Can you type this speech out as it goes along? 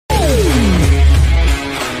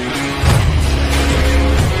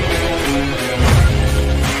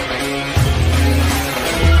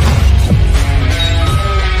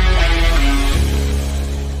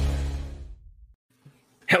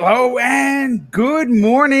Hello and good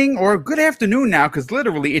morning or good afternoon now, because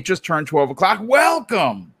literally it just turned 12 o'clock.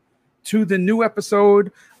 Welcome to the new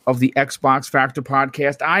episode of the Xbox Factor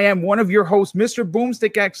podcast. I am one of your hosts, Mr.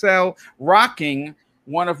 Boomstick XL, rocking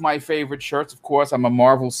one of my favorite shirts. Of course, I'm a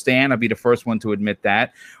Marvel stan. I'll be the first one to admit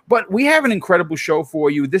that. But we have an incredible show for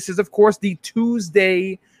you. This is, of course, the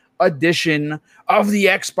Tuesday edition of the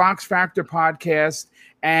Xbox Factor podcast.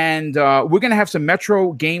 And we're going to have some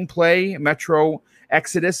Metro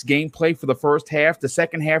Exodus gameplay for the first half. The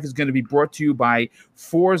second half is going to be brought to you by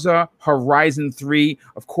Forza Horizon 3,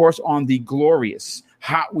 of course, on the glorious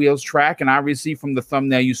Hot Wheels track. And obviously from the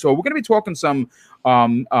thumbnail you saw, we're going to be talking some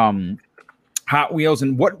Hot Wheels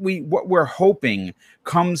and what we're hoping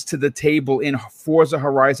comes to the table in Forza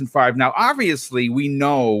Horizon 5. Now, obviously, we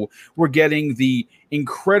know we're getting the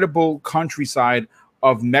incredible countryside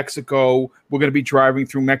of Mexico. We're going to be driving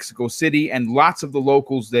through Mexico City and lots of the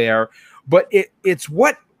locals there. But it's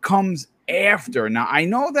what comes after. Now, I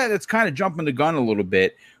know that it's kind of jumping the gun a little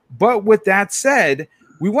bit. But with that said,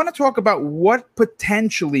 we want to talk about what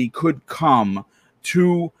potentially could come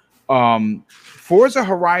to Forza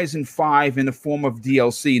Horizon 5 in the form of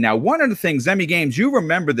DLC. Now, one of the things, Zemi Games, you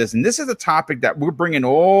remember this, and this is a topic that we're bringing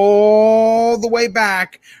all the way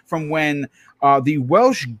back from when the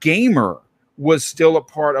Welsh Gamer was still a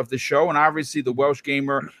part of the show. And obviously the Welsh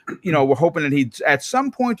Gamer, we're hoping that he at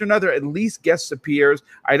some point or another at least guest appears.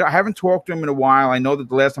 I haven't talked to him in a while. I know that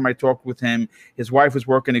the last time I talked with him, his wife was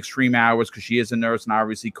working extreme hours because she is a nurse, and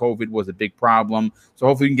obviously COVID was a big problem. So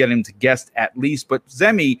hopefully we can get him to guest at least. But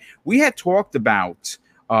Zemi, we had talked about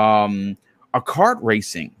a kart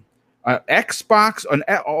racing, Xbox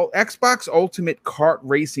Ultimate Kart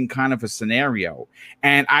Racing kind of a scenario.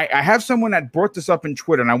 And I have someone that brought this up in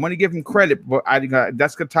Twitter, and I want to give him credit, but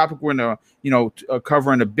that's the topic we're going to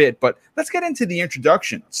cover in a bit. But let's get into the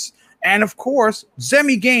introductions. And of course,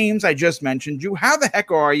 Zemi Games, I just mentioned you. How the heck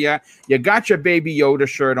are you? You got your Baby Yoda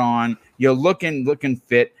shirt on. You're looking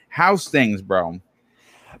fit. How's things, bro?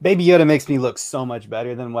 Baby Yoda makes me look so much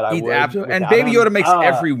better than what I would. And Baby Yoda makes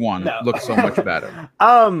everyone look so much better.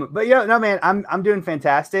 But no, man, I'm doing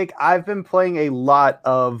fantastic. I've been playing a lot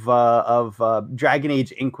of Dragon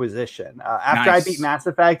Age Inquisition. After I beat Mass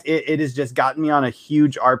Effect, it has just gotten me on a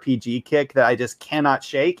huge RPG kick that I just cannot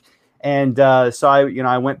shake. And so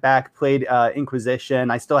I went back, played Inquisition.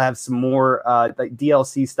 I still have some more like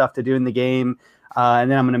DLC stuff to do in the game.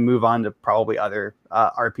 And then I'm going to move on to probably other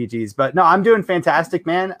RPGs. But no, I'm doing fantastic,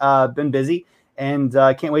 man. Been busy and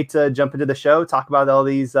can't wait to jump into the show, talk about all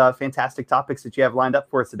these fantastic topics that you have lined up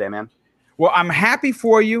for us today, man. Well, I'm happy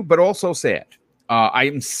for you, but also sad. I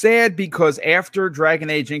am sad because after Dragon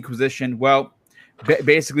Age Inquisition,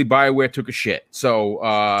 basically BioWare took a shit. So,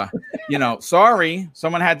 sorry,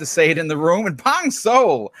 someone had to say it in the room. And Pong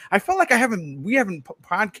Soul, I felt like we haven't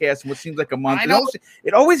podcasted in what seems like a month.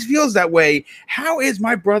 It always feels that way. How is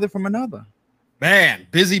my brother from another? Man,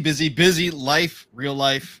 busy life, real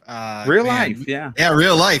life. Real life. Yeah,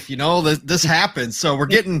 real life. This happens. So we're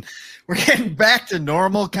getting back to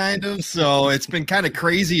normal kind of. So it's been kind of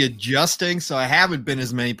crazy adjusting. So I haven't been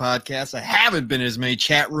as many podcasts. I haven't been as many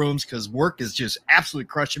chat rooms because work is just absolutely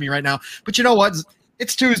crushing me right now. But you know what?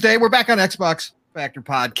 It's Tuesday. We're back on Xbox Factor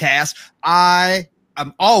Podcast.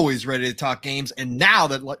 I'm always ready to talk games. And now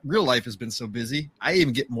that real life has been so busy, I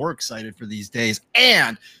even get more excited for these days.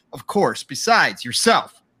 And of course, besides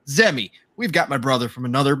yourself, Zemi, we've got my brother from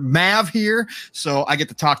another, Mav, here. So I get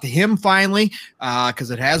to talk to him finally because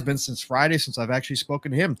it has been since Friday since I've actually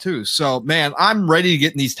spoken to him too. So, man, I'm ready to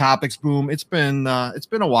get in these topics. Boom. It's been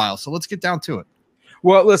a while. So let's get down to it.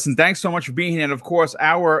 Well, listen, thanks so much for being here. And of course,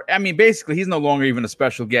 basically, he's no longer even a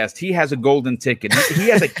special guest. He has a golden ticket. He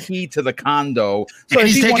has a key to the condo. So and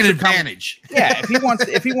he's taking advantage.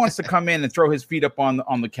 If he wants to come in and throw his feet up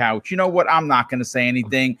on the couch, you know what? I'm not going to say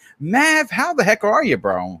anything. Mav, how the heck are you,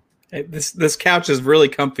 bro? Hey, this couch is really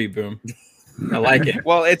comfy, Boom. I like it.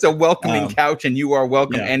 Well, it's a welcoming couch, and you are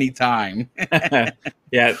welcome anytime.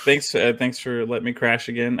 Yeah, thanks for letting me crash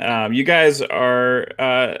again. You guys are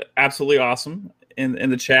absolutely awesome.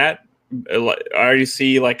 In the chat, I already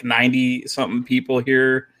see like 90 something people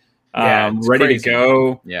here ready crazy. To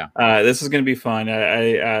go. Yeah. This is going to be fun.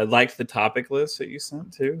 I liked the topic list that you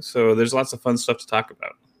sent too. So there's lots of fun stuff to talk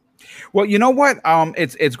about. Well, you know what?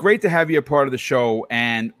 It's great to have you a part of the show.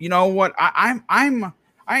 And you know what? I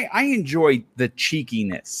enjoy the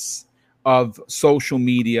cheekiness of social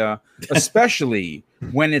media, especially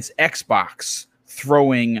when it's Xbox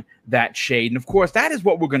throwing that shade. And of course, that is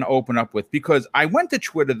what we're going to open up with, because I went to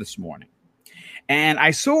Twitter this morning and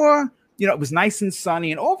I saw, it was nice and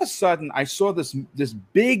sunny, and all of a sudden I saw this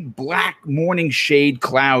big black morning shade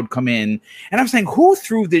cloud come in, and I'm saying, who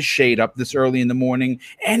threw this shade up this early in the morning?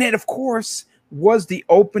 And it, of course, was the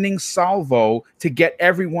opening salvo to get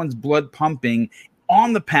everyone's blood pumping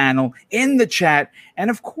on the panel, in the chat. And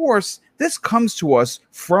of course, this comes to us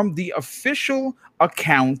from the official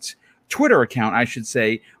account, Twitter account, I should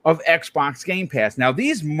say, of Xbox Game Pass. Now,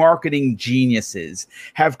 these marketing geniuses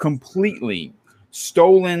have completely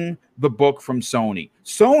stolen the book from Sony.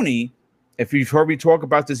 Sony, if you've heard me talk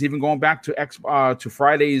about this, even going back to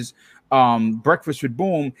Friday's Breakfast with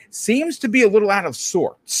Boom, seems to be a little out of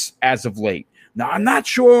sorts as of late. Now, I'm not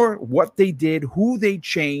sure what they did, who they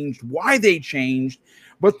changed, why they changed,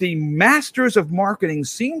 but the masters of marketing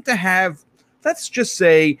seem to have, let's just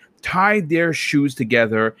say, tied their shoes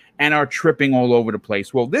together and are tripping all over the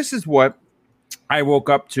place. Well, this is what I woke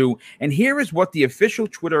up to, and here is what the official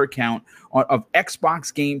Twitter account of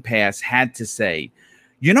Xbox Game Pass had to say.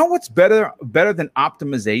 You know what's better than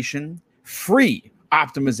optimization? Free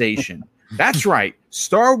optimization. That's right.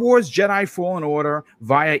 Star Wars Jedi Fallen Order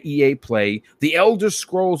via EA Play, The Elder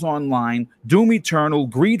Scrolls Online, Doom Eternal,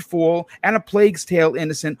 Greedfall, and A Plague's Tale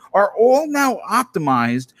Innocent are all now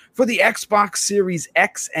optimized for the Xbox Series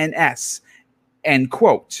X and S. End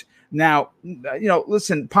quote. Now,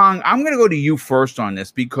 listen, Pong, I'm going to go to you first on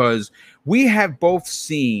this because we have both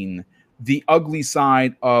seen the ugly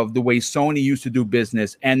side of the way Sony used to do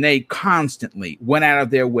business, and they constantly went out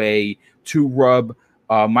of their way to rub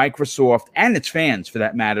Microsoft and its fans, for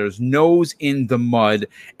that matter, nose in the mud.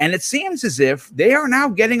 And it seems as if they are now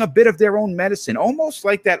getting a bit of their own medicine, almost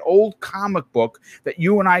like that old comic book that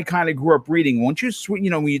you and I kind of grew up reading. Once when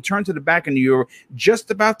you turn to the back and you're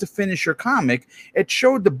just about to finish your comic, it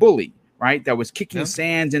showed the bully, right, that was kicking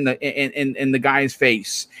sand in the guy's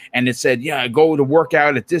face, and it said, "Yeah, go to work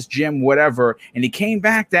out at this gym, whatever." And he came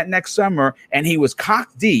back that next summer, and he was cock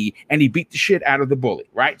D, and he beat the shit out of the bully,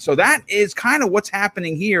 right? So that is kind of what's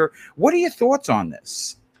happening here. What are your thoughts on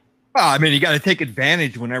this? Well, I mean, you got to take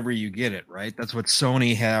advantage whenever you get it, right? That's what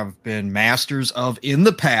Sony have been masters of in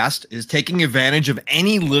the past, is taking advantage of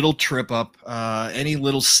any little trip up, any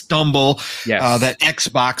little stumble that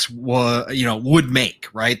Xbox would make,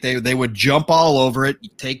 right? They would jump all over it,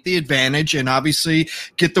 take the advantage, and obviously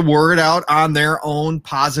get the word out on their own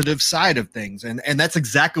positive side of things. And that's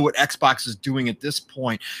exactly what Xbox is doing at this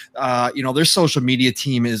point. Their social media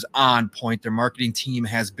team is on point. Their marketing team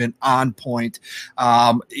has been on point.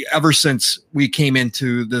 Ever since we came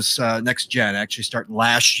into this next gen, actually starting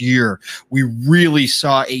last year, we really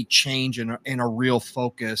saw a change in a real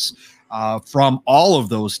focus from all of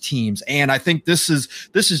those teams. And I think this is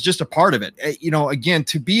just a part of it. Again,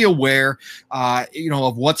 to be aware,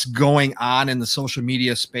 of what's going on in the social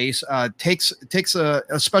media space takes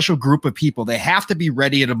a special group of people. They have to be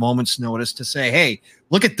ready at a moment's notice to say, hey,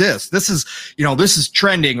 look at this. This is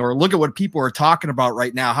trending, or look at what people are talking about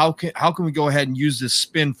right now. How can we go ahead and use this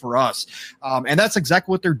spin for us? And that's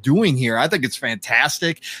exactly what they're doing here. I think it's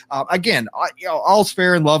fantastic. Again, all's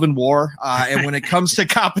fair in love and war. And when it comes to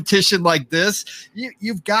competition like this,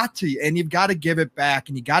 you've got to give it back,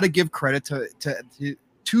 and you got to give credit to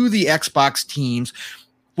the Xbox teams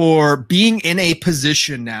for being in a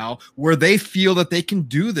position now where they feel that they can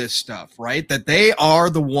do this stuff, right? That they are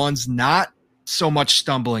the ones not so much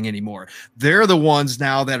stumbling anymore. They're the ones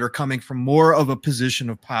now that are coming from more of a position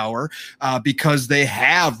of power because they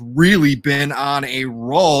have really been on a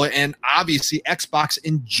roll. And obviously Xbox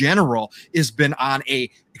in general has been on a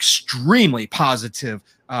extremely positive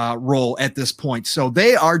roll at this point. So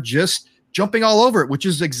they are just jumping all over it, which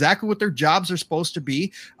is exactly what their jobs are supposed to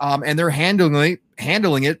be. And they're handling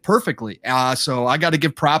it perfectly. So I got to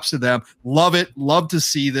give props to them. Love it. Love to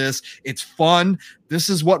see this. It's fun. This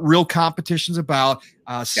is what real competition's about.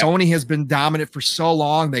 Sony has been dominant for so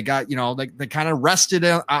long. They got, they kind of rested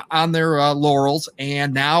on their laurels.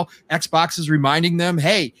 And now Xbox is reminding them,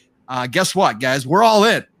 hey, guess what, guys? We're all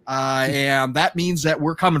in. And that means that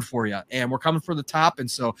we're coming for you, and we're coming for the top. And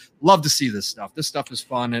so love to see this stuff. This stuff is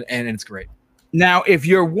fun, and it's great. Now, if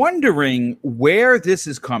you're wondering where this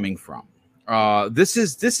is coming from, this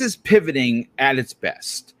is pivoting at its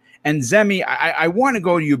best. And Zemi, I want to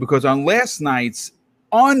go to you because on last night's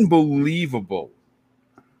unbelievable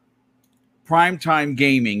primetime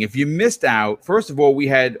gaming, if you missed out, first of all, we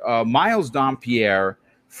had Miles Dompierre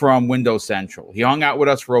from Windows Central. He hung out with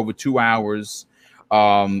us for over 2 hours.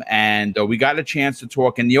 And we got a chance to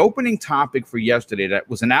talk. And the opening topic for yesterday, that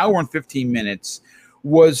was an hour and 15 minutes,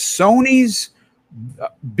 was Sony's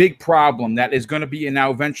big problem that is going to be, and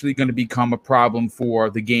now eventually going to become a problem for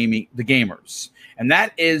the gamers. And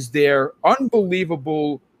that is their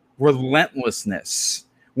unbelievable relentlessness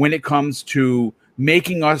when it comes to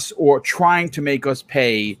making us or trying to make us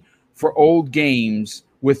pay for old games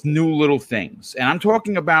with new little things. And I'm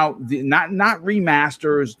talking about the not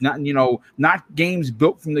remasters, not games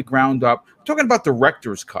built from the ground up. I'm talking about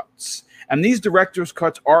director's cuts. And these director's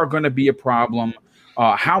cuts are going to be a problem.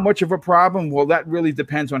 How much of a problem? Well, that really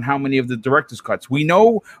depends on how many of the director's cuts. We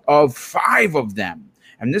know of 5 of them.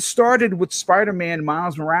 And this started with Spider-Man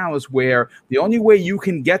Miles Morales, where the only way you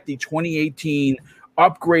can get the 2018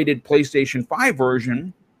 upgraded PlayStation 5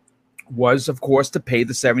 version was, of course, to pay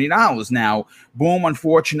the $70. Now, Boom,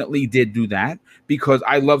 unfortunately, did do that because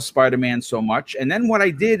I love Spider-Man so much. And then what I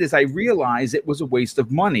did is I realized it was a waste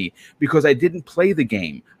of money because I didn't play the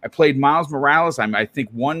game. I played Miles Morales. I'm, I think,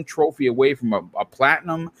 1 trophy away from a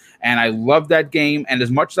platinum, and I love that game. And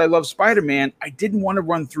as much as I love Spider-Man, I didn't want to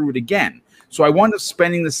run through it again. So I wound up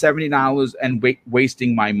spending the $70 and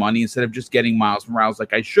wasting my money instead of just getting Miles Morales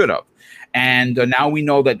like I should have. And now we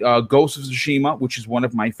know that Ghost of Tsushima, which is one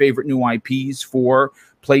of my favorite new IPs for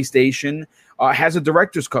PlayStation, has a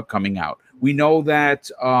director's cut coming out. We know that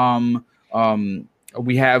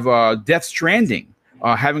we have Death Stranding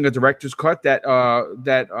having a director's cut that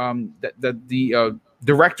the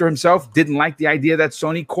director himself didn't like the idea that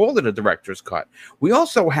Sony called it a director's cut. We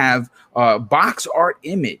also have box art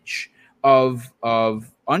image of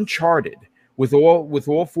Uncharted with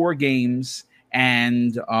all 4 games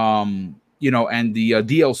and and the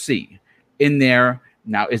DLC in there.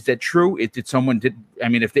 Now, is that true? I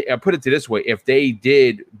mean, if they put it to this way, if they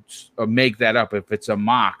did make that up, if it's a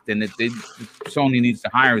mock, then Sony needs to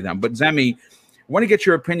hire them. But Zemi, I want to get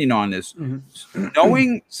your opinion on this.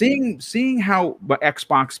 Mm-hmm. Seeing how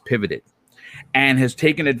Xbox pivoted and has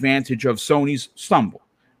taken advantage of Sony's stumble.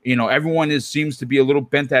 Everyone seems to be a little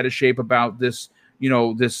bent out of shape about this.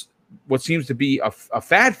 This what seems to be a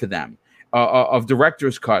fad for them of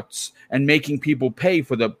director's cuts and making people pay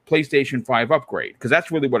for the PlayStation 5 upgrade, because that's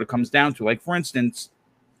really what it comes down to. Like, for instance,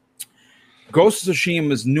 Ghost of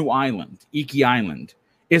Tsushima's new island, Iki Island,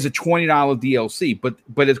 is a $20 DLC,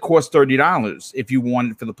 but it costs $30 if you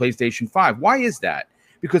want it for the PlayStation 5. Why is that?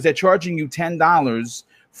 Because they're charging you $10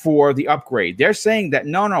 for the upgrade. They're saying that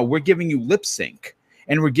no, we're giving you lip sync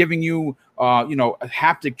and we're giving you a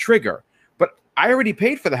haptic trigger. But I already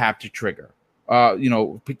paid for the haptic trigger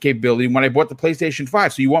capability when I bought the PlayStation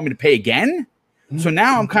 5. So you want me to pay again? Mm-hmm. So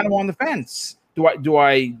now I'm kind of on the fence. Do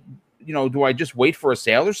I just wait for a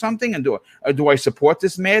sale or something? And do I support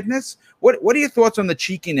this madness? What are your thoughts on the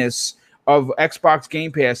cheekiness of Xbox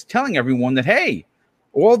Game Pass telling everyone that, hey,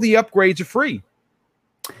 all the upgrades are free?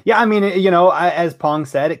 Yeah, I mean, as Pong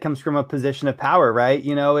said, it comes from a position of power, right?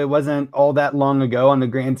 It wasn't all that long ago on the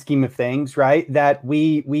grand scheme of things, right, that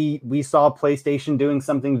we saw PlayStation doing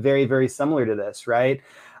something very, very similar to this, right?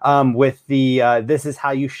 With the this is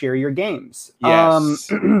how you share your games.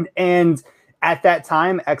 Yes. And at that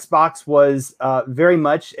time, Xbox was very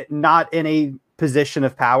much not in a position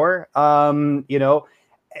of power, and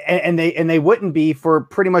they wouldn't be for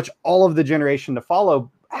pretty much all of the generation to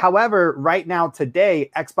follow. However, right now, today,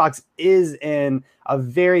 Xbox is in a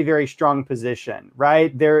very, very strong position,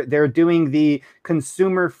 right? They're doing the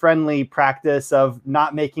consumer-friendly practice of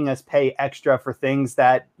not making us pay extra for things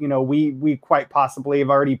that, we quite possibly have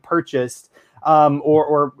already purchased,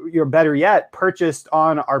 or better yet, purchased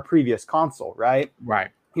on our previous console, right?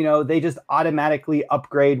 Right. They just automatically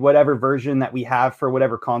upgrade whatever version that we have for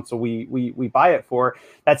whatever console we buy it for.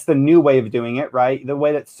 That's the new way of doing it, right? The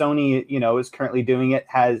way that Sony, is currently doing it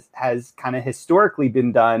has kind of historically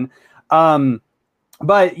been done.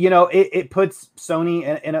 But it puts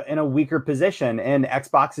Sony in a weaker position, and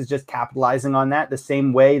Xbox is just capitalizing on that the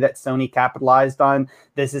same way that Sony capitalized on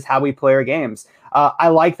this is how we play our games. I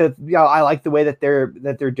like that. I like the way that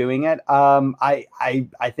they're doing it.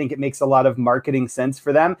 I think it makes a lot of marketing sense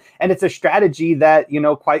for them, and it's a strategy that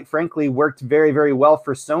quite frankly worked very, very well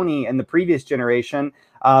for Sony in the previous generation.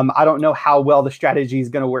 I don't know how well the strategy is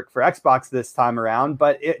going to work for Xbox this time around,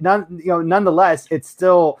 but nonetheless, it's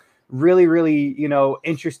still really, really,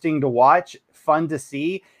 interesting to watch, fun to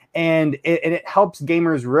see. And it helps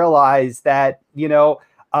gamers realize that,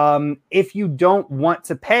 if you don't want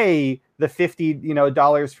to pay the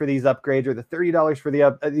 $50 for these upgrades, or the $30 for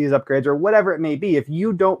these upgrades, or whatever it may be, if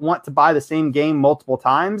you don't want to buy the same game multiple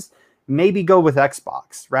times, maybe go with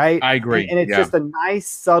Xbox, right? I agree. And it's just a nice,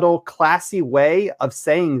 subtle, classy way of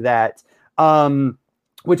saying that,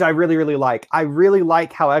 which I really, really like. I really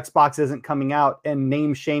like how Xbox isn't coming out and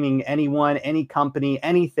name shaming anyone, any company,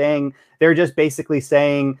 anything. They're just basically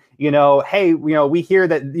saying, hey, we hear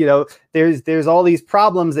that, there's all these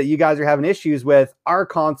problems that you guys are having issues with. Our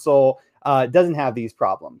console doesn't have these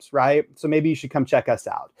problems, right? So maybe you should come check us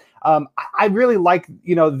out. I really like,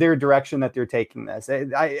 their direction that they're taking this.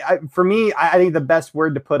 For me, I think the best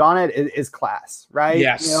word to put on it is class, right?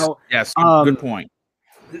 Yes. Yes. Good point.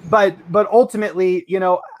 But ultimately,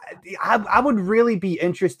 I would really be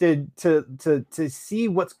interested to see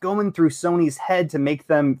what's going through Sony's head to make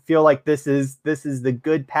them feel like this is the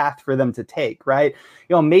good path for them to take, right?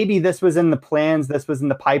 Maybe this was in the plans, this was in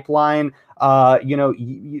the pipeline,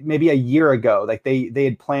 maybe a year ago, like they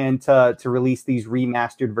had planned to release these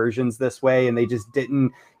remastered versions this way, and they just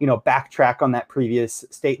didn't, backtrack on that previous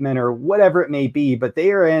statement or whatever it may be. But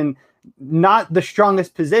they are in not the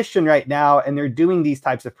strongest position right now, and they're doing these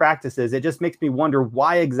types of practices. It just makes me wonder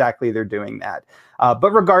why exactly they're doing that. But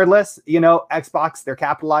regardless, Xbox, they're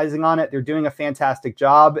capitalizing on it. They're doing a fantastic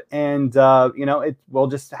job, and we'll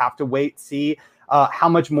just have to wait, see how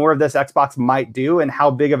much more of this Xbox might do, and how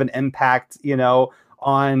big of an impact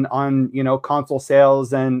on console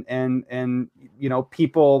sales and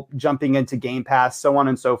people jumping into Game Pass, so on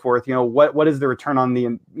and so forth. What is the return on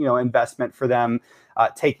the investment for them?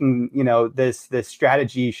 Taking this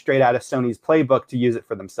strategy straight out of Sony's playbook to use it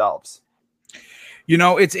for themselves.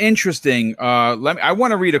 It's interesting. I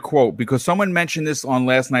want to read a quote because someone mentioned this on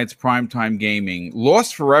last night's Primetime Gaming.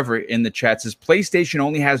 Lost Forever in the chat says PlayStation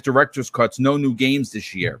only has director's cuts, no new games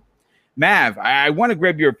this year. Mav, I want to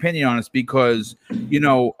grab your opinion on this because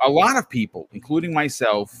a lot of people, including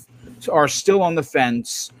myself, are still on the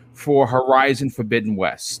fence for Horizon Forbidden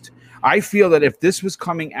West. I feel that if this was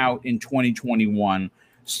coming out in 2021,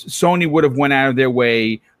 Sony would have went out of their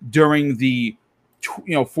way during the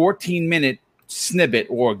 14-minute snippet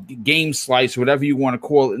or game slice, whatever you want to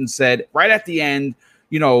call it, and said right at the end,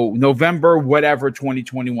 November, whatever,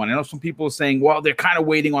 2021. I know some people are saying, well, they're kind of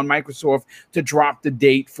waiting on Microsoft to drop the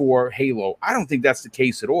date for Halo. I don't think that's the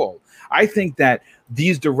case at all. I think that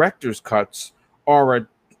these director's cuts are a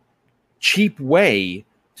cheap way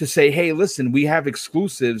to say, hey, listen, we have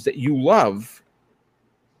exclusives that you love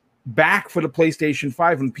back for the PlayStation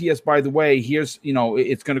 5 and PS. By the way, here's,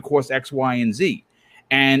 it's going to cost X, Y, and Z.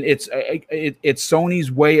 And it's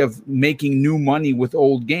Sony's way of making new money with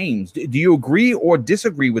old games. Do you agree or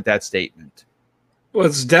disagree with that statement? Well,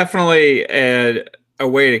 it's definitely a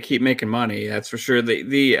way to keep making money. That's for sure.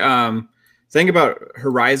 The thing about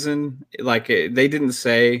Horizon, like they didn't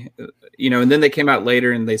say, and then they came out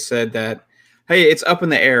later and they said that, hey, it's up in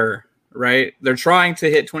the air, right? They're trying to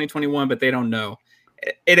hit 2021, but they don't know.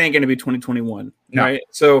 It ain't going to be 2021, no. Right?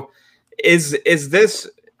 So is this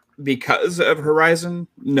because of Horizon?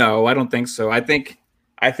 No, I don't think so. I think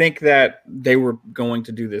that they were going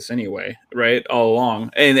to do this anyway, right? All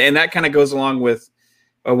along. And that kind of goes along with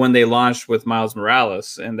when they launched with Miles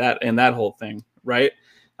Morales and that whole thing, right?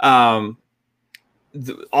 All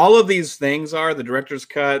of these things are the director's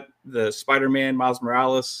cut, the Spider-Man, Miles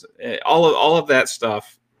Morales, all of that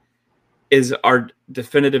stuff are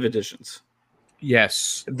definitive editions.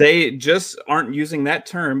 Yes. They just aren't using that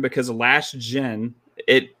term because last gen,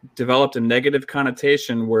 it developed a negative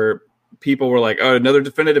connotation where people were like, oh, another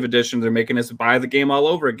definitive edition. They're making us buy the game all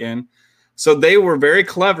over again. So they were very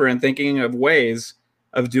clever in thinking of ways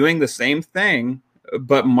of doing the same thing,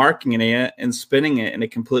 but marketing it and spinning it in a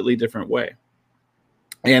completely different way.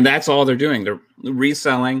 And that's all they're doing. They're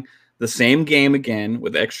reselling the same game again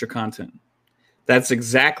with extra content. That's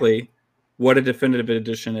exactly what a definitive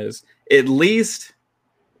edition is. At least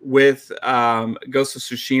with Ghost of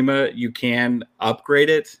Tsushima, you can upgrade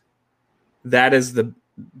it. That is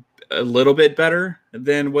a little bit better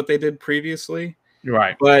than what they did previously.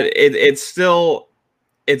 Right. But it's still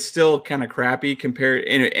kind of crappy compared.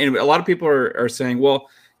 And a lot of people are saying, well,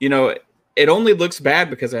 it only looks bad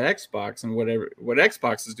because of Xbox and what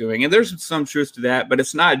Xbox is doing. And there's some truth to that, but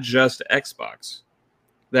it's not just Xbox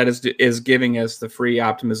that is giving us the free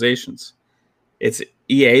optimizations. It's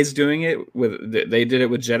EA's doing it they did it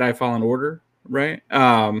with Jedi Fallen Order, right?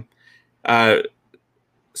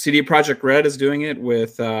 CD Projekt Red is doing it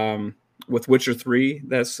with Witcher 3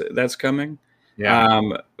 that's coming. Yeah.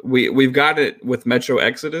 We've got it with Metro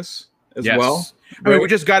Exodus as well. I mean, we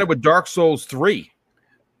just got it with Dark Souls 3.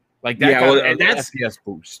 Like that, and that's FPS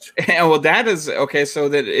boost. And well, that is okay. So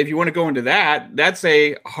that if you want to go into that, that's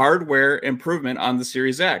a hardware improvement on the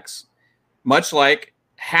Series X, much like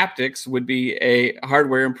haptics would be a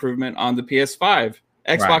hardware improvement on the PS5.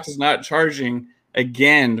 Xbox is not charging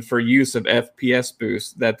again for use of FPS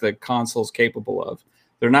boost that the console is capable of.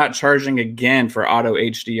 They're not charging again for auto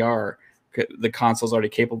HDR. The console's already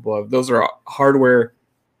capable of. Those are hardware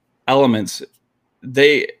elements.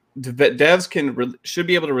 Devs should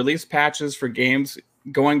be able to release patches for games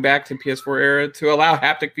going back to PS4 era to allow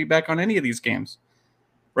haptic feedback on any of these games.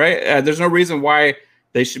 right? There's no reason why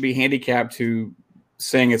they should be handicapped to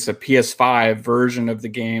saying it's a PS5 version of the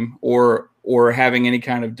game or having any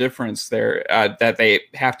kind of difference there that they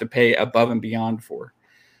have to pay above and beyond for.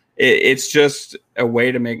 It's just a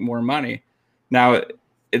way to make more money. Now,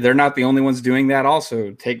 they're not the only ones doing that.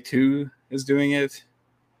 Also, Take-Two is doing it.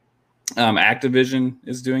 Activision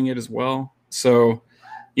is doing it as well. So,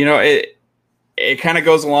 it kind of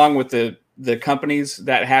goes along with the companies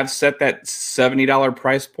that have set that $70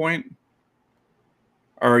 price point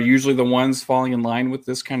are usually the ones falling in line with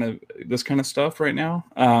this kind of stuff right now.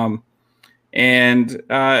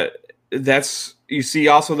 That's, you see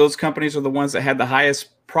also those companies are the ones that had the highest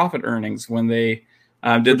profit earnings when they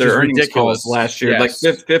did their earnings calls last year, like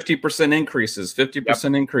 50% increases,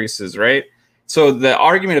 50% increases, right? So the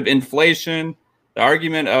argument of inflation, the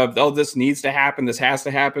argument of, oh, this needs to happen, this has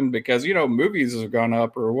to happen because, movies have gone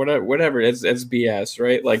up or whatever, it's BS,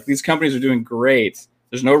 right? Like these companies are doing great.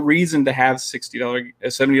 There's no reason to have $60,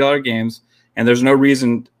 $70 games, and there's no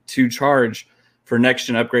reason to charge for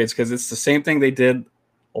next-gen upgrades because it's the same thing they did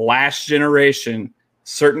last generation.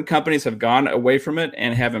 Certain companies have gone away from it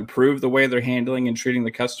and have improved the way they're handling and treating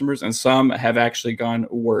the customers, and some have actually gone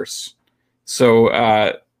worse.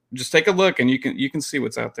 So just take a look, and you can see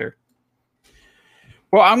what's out there.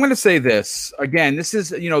 Well, I'm going to say this again. This is,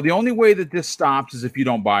 the only way that this stops is if you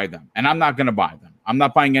don't buy them, and I'm not going to buy them. I'm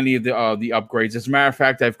not buying any of the upgrades. As a matter of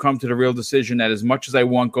fact, I've come to the real decision that as much as I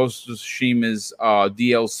want Ghost of Tsushima's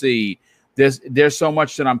DLC, there's so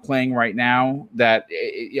much that I'm playing right now that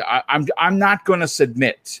I'm not going to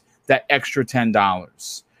submit that extra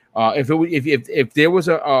 $10. If there was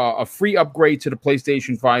a free upgrade to the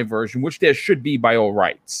PlayStation 5 version, which there should be by all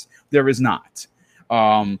rights, there is not.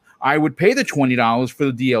 I would pay the $20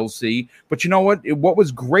 for the DLC, but you know what? What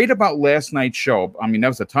was great about last night's show, I mean, there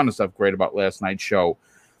was a ton of stuff great about last night's show.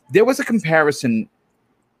 There was a comparison,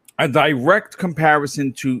 a direct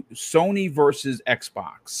comparison to Sony versus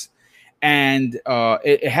Xbox. And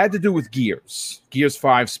it had to do with Gears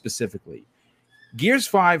 5 specifically. Gears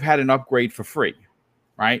 5 had an upgrade for free,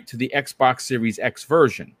 right, to the Xbox Series X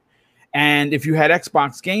version. And if you had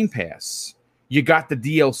Xbox Game Pass, you got the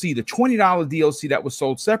DLC, the $20 DLC that was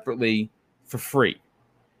sold separately for free.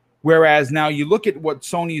 Whereas now you look at what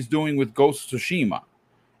Sony is doing with Ghost of Tsushima,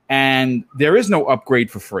 and there is no upgrade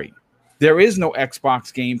for free. There is no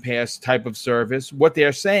Xbox Game Pass type of service. What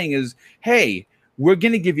they're saying is, hey, we're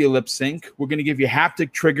going to give you lip sync. We're going to give you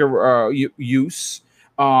haptic trigger use.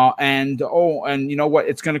 And you know what?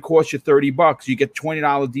 It's going to cost you $30. You get $20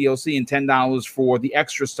 DLC and $10 for the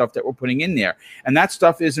extra stuff that we're putting in there. And that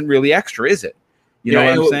stuff isn't really extra, is it? You know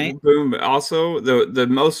what I'm saying? Boom. Also, the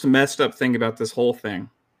most messed up thing about this whole thing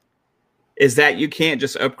is that you can't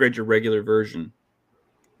just upgrade your regular version.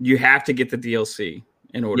 You have to get the DLC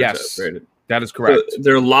in order to upgrade it. That is correct. So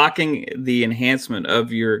they're locking the enhancement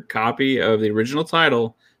of your copy of the original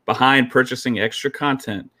title behind purchasing extra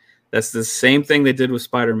content. That's the same thing they did with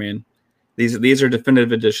Spider-Man. These are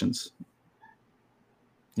definitive editions.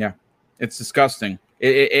 Yeah, it's disgusting.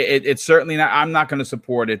 It's certainly not. I'm not going to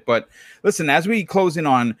support it. But listen, as we close in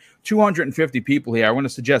on 250 people here, I want to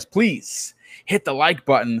suggest, please hit the like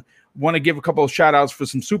button. Want to give a couple of shout outs for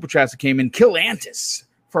some super chats that came in. Kill Antis.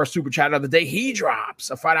 First super chat of the day, he drops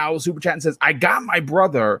a $5 super chat and says, I got my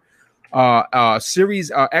brother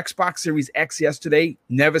Xbox Series X yesterday.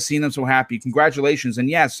 Never seen them so happy. Congratulations. And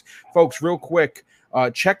yes, folks, real quick,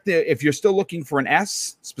 check if you're still looking for an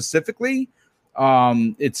S specifically,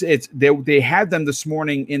 they had them this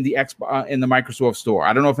morning in the in the Microsoft store.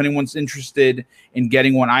 I don't know if anyone's interested in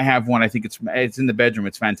getting one. I have one. I think it's in the bedroom.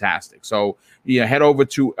 It's fantastic. So head over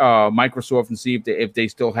to Microsoft and see if they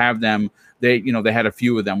still have them. They had a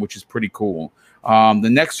few of them, which is pretty cool. The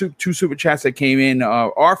next two super chats that came in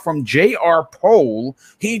are from J.R. Pohl.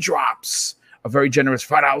 He drops a very generous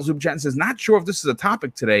 $5 super chat and says, not sure if this is a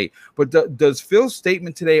topic today, but does Phil's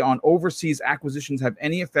statement today on overseas acquisitions have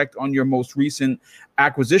any effect on your most recent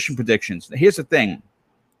acquisition predictions? Here's the thing.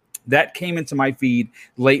 That came into my feed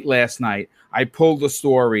late last night. I pulled the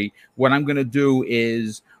story. What I'm going to do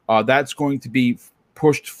is that's going to be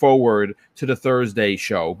pushed forward to the Thursday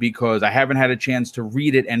show because I haven't had a chance to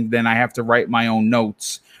read it, and then I have to write my own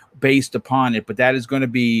notes based upon it. But that is going to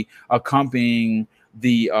be accompanying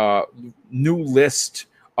the new list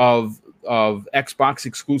of Xbox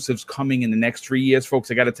exclusives coming in the next 3 years. Folks,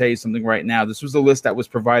 I got to tell you something right now. This was the list that was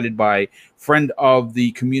provided by friend of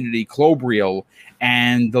the community, Clobriel,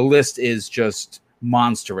 and the list is just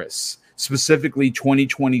monstrous. Specifically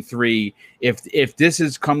 2023. If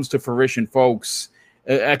this comes to fruition, folks,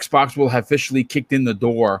 Xbox will have officially kicked in the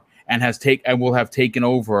door and will have taken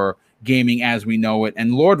over gaming as we know it.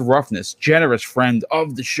 And Lord Roughness, generous friend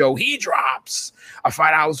of the show, he drops a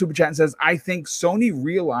 $5 super chat and says, I think Sony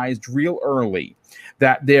realized real early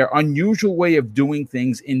that their unusual way of doing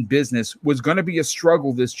things in business was going to be a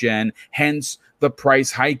struggle this gen, hence the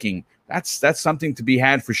price hiking. That's something to be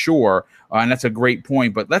had for sure, and that's a great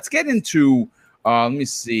point. But let's get into, let me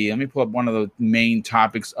see. Let me pull up one of the main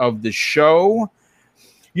topics of the show.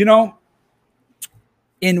 You know,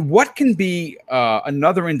 in what can be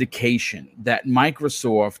another indication that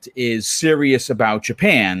Microsoft is serious about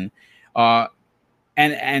Japan,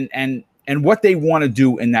 and what they want to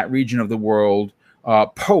do in that region of the world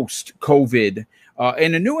post-COVID.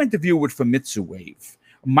 In a new interview with Famitsu Wave,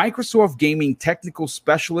 Microsoft gaming technical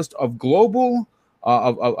specialist of global,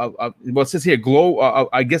 well, it says here,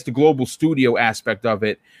 I guess the global studio aspect of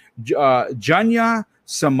it, Junya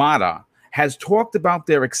Samada, has talked about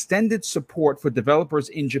their extended support for developers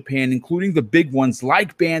in Japan, including the big ones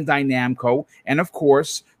like Bandai Namco, and of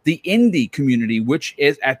course, the indie community, which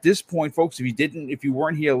is at this point, folks, if you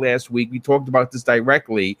weren't here last week, we talked about this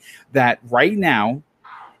directly, that right now,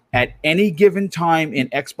 at any given time in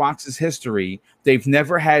Xbox's history, they've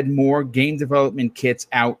never had more game development kits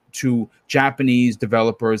out to Japanese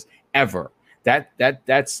developers ever. That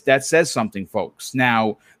says something, folks.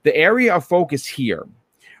 Now, the area of focus here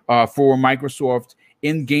for Microsoft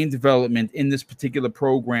in game development in this particular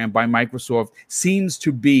program by Microsoft seems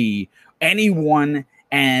to be anyone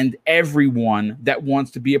and everyone that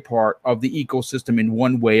wants to be a part of the ecosystem in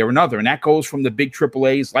one way or another. And that goes from the big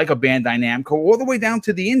AAAs like a Bandai Namco all the way down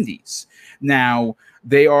to the indies. Now,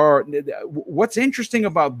 what's interesting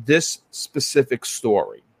about this specific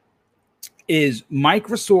story is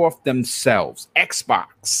Microsoft themselves,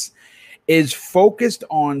 Xbox, is focused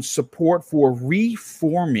on support for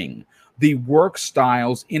reforming the work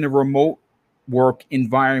styles in a remote work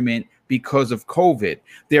environment because of COVID.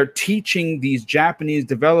 They're teaching these Japanese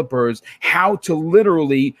developers how to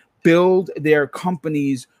literally build their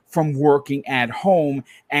companies from working at home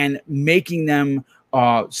and making them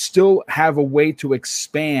still have a way to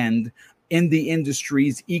expand in the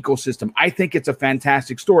industry's ecosystem. I think it's a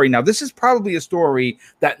fantastic story. Now, this is probably a story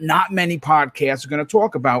that not many podcasts are going to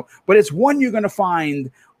talk about, but it's one you're going to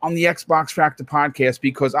find on the Xbox Factor podcast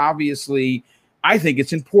because obviously I think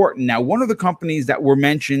it's important. Now, one of the companies that were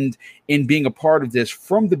mentioned in being a part of this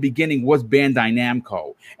from the beginning was Bandai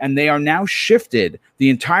Namco, and they are now shifted the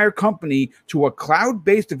entire company to a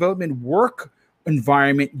cloud-based development work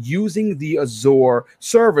environment using the Azure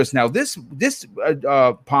service. Now, this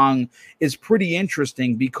Pong is pretty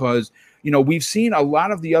interesting because, you know, we've seen a lot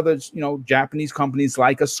of the other, you know, Japanese companies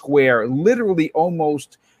like a Square literally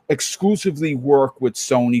almost exclusively work with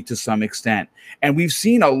Sony to some extent. And we've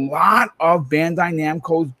seen a lot of Bandai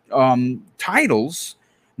Namco titles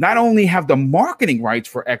not only have the marketing rights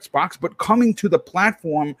for Xbox, but coming to the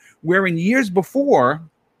platform where in years before,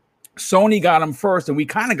 Sony got them first, and we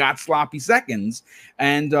kind of got sloppy seconds.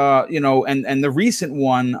 And you know, and the recent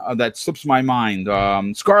one that slips my mind,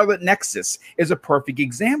 Scarlet Nexus, is a perfect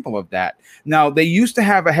example of that. Now, they used to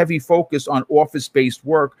have a heavy focus on office-based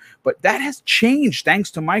work, but that has changed thanks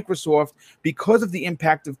to Microsoft because of the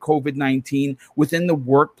impact of COVID-19 within the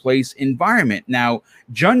workplace environment. Now,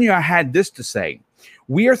 Junya had this to say: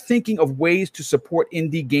 we are thinking of ways to support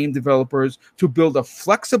indie game developers to build a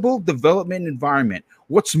flexible development environment.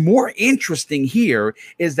 What's more interesting here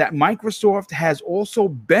is that Microsoft has also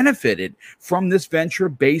benefited from this venture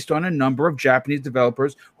based on a number of Japanese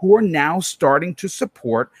developers who are now starting to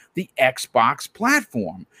support the Xbox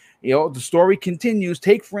platform. You know, the story continues.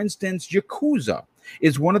 Take, for instance, Yakuza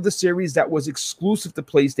is one of the series that was exclusive to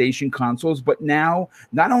PlayStation consoles, but now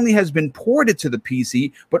not only has been ported to the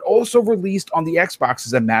PC, but also released on the Xbox.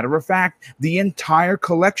 As a matter of fact, the entire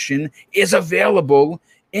collection is available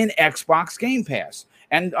in Xbox Game Pass.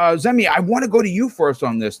 And Zemi, I want to go to you first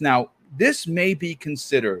on this. Now, this may be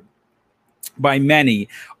considered by many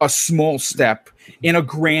a small step in a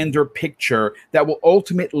grander picture that will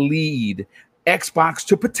ultimately lead Xbox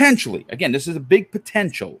to potentially, again, this is a big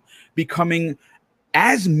potential, becoming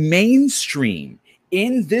as mainstream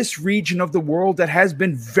in this region of the world that has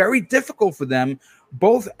been very difficult for them,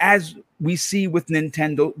 both as we see with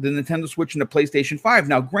Nintendo, the Nintendo Switch and the PlayStation 5.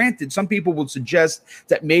 Now, granted, some people would suggest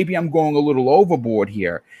that maybe I'm going a little overboard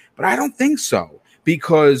here, but I don't think so,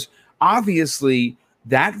 because obviously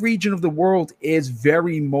that region of the world is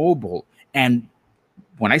very mobile. And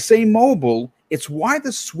when I say mobile, it's why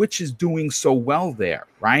the Switch is doing so well there,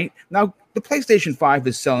 right? Now, the PlayStation 5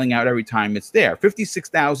 is selling out every time it's there.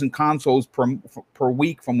 56,000 consoles per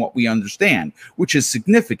week from what we understand, which is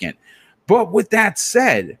significant. But with that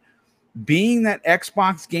said, being that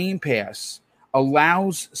Xbox Game Pass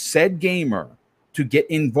allows said gamer to get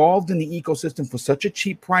involved in the ecosystem for such a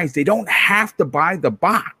cheap price. They don't have to buy the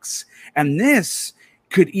box. And this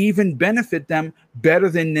could even benefit them better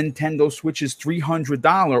than Nintendo Switch's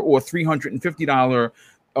 $300 or $350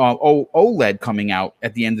 OLED coming out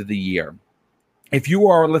at the end of the year. If you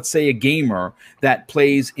are, let's say, a gamer that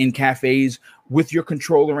plays in cafes with your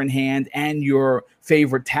controller in hand and your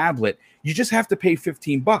favorite tablet, you just have to pay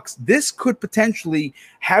 $15. This could potentially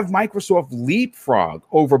have Microsoft leapfrog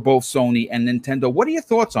over both Sony and Nintendo. What are your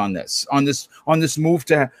thoughts on this? On this move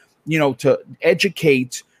to, to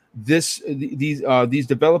educate these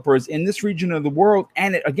developers in this region of the world,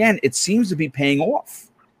 and it seems to be paying off.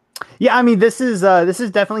 Yeah, I mean, this is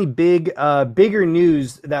definitely bigger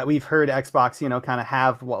news that we've heard Xbox, kind of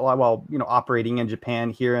have while operating in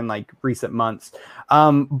Japan here in like recent months.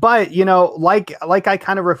 But like I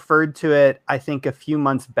kind of referred to it, I think a few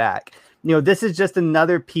months back. This is just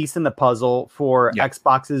another piece in the puzzle for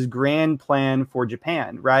Xbox's grand plan for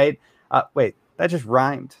Japan, right? Wait, that just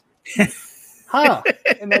rhymed. Huh.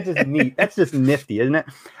 And that's just neat. That's just nifty, isn't it?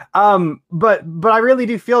 But I really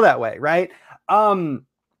do feel that way, right?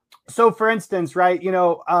 So for instance, right,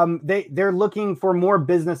 they're looking for more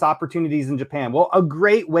business opportunities in Japan. Well, a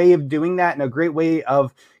great way of doing that and a great way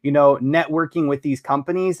of, networking with these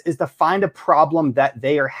companies is to find a problem that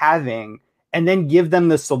they are having and then give them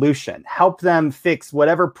the solution, help them fix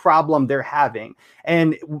whatever problem they're having.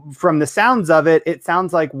 And from the sounds of it, it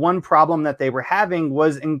sounds like one problem that they were having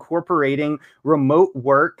was incorporating remote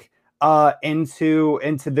work into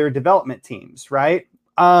their development teams, right?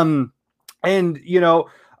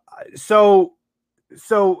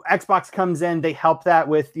 So Xbox comes in, they help that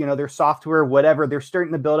with, their software, whatever. They're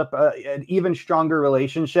starting to build up an even stronger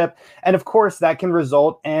relationship. And of course that can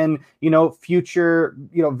result in, future,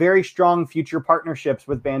 very strong future partnerships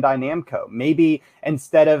with Bandai Namco. Maybe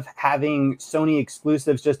instead of having Sony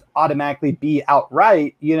exclusives just automatically be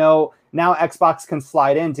outright, now Xbox can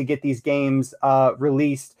slide in to get these games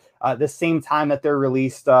released the same time that they're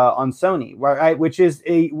released on Sony, right? Which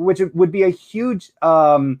would be a huge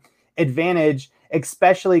advantage,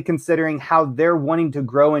 especially considering how they're wanting to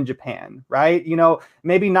grow in Japan, right?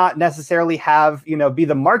 Maybe not necessarily have, be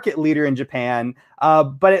the market leader in Japan,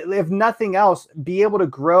 but if nothing else, be able to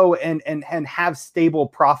grow and have stable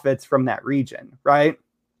profits from that region, right?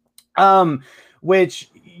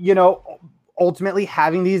 Which, ultimately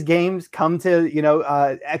having these games come to,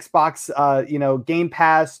 Xbox, Game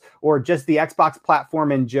Pass or just the Xbox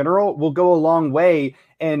platform in general will go a long way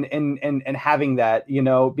and having that,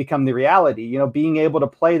 become the reality, being able to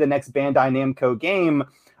play the next Bandai Namco game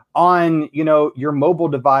on, your mobile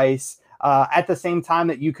device at the same time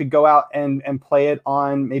that you could go out and play it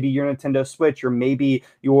on maybe your Nintendo Switch or maybe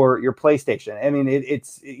your PlayStation. I mean,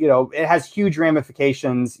 it has huge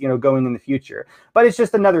ramifications, going in the future, but it's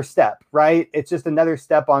just another step, right? It's just another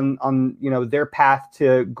step on their path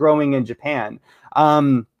to growing in Japan.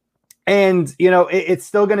 And, it's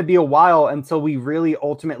still going to be a while until we really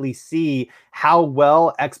ultimately see how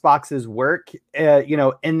well Xbox's work,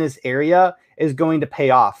 in this area is going to pay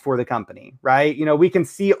off for the company, right? We can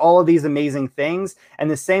see all of these amazing things.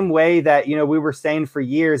 And the same way that, we were saying for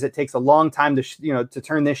years, it takes a long time to, to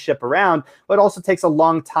turn this ship around, but it also takes a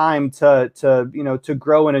long time to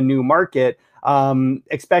grow in a new market,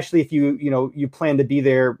 especially if you plan to be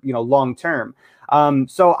there, long term.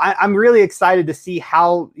 So I'm really excited to see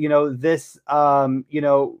how, this,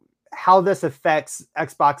 how this affects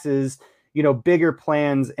Xbox's, bigger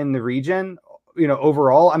plans in the region,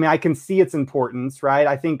 overall. I mean, I can see its importance, right?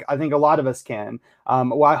 I think a lot of us can.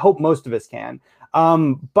 Well, I hope most of us can.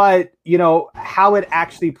 But, how it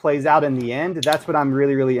actually plays out in the end, that's what I'm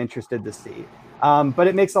really, really interested to see. But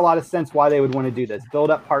it makes a lot of sense why they would want to do this, build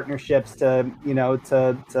up partnerships to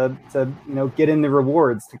get in the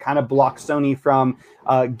rewards, to kind of block Sony from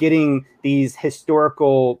getting these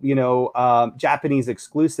historical, Japanese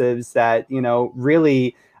exclusives that,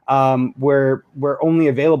 really were only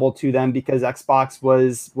available to them because Xbox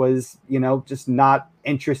was just not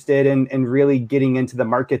interested in really getting into the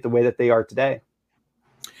market the way that they are today.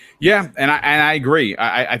 Yeah, and I agree.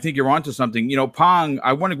 I think you're onto something. Pong,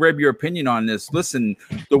 I want to grab your opinion on this. Listen,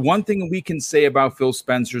 the one thing we can say about Phil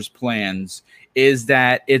Spencer's plans is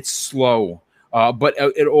that it's slow, but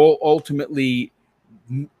it all ultimately,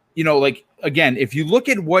 again, if you look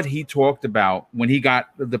at what he talked about when he got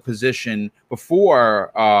the position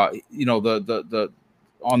before, the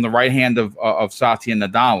on the right hand of Satya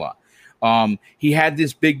Nadella, he had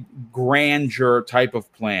this big grandeur type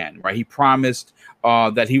of plan, right? He promised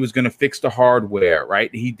that he was going to fix the hardware,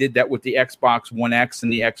 right? He did that with the Xbox One X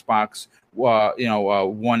and the Xbox,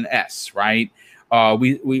 One S, right?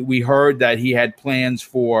 We heard that he had plans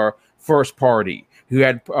for first party, who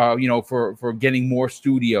had for getting more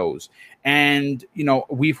studios, and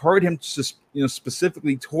we've heard him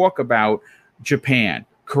specifically talk about Japan,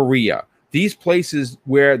 Korea, these places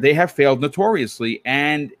where they have failed notoriously,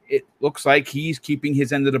 and it looks like he's keeping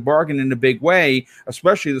his end of the bargain in a big way.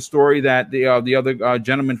 Especially the story that the other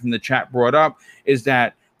gentleman from the chat brought up is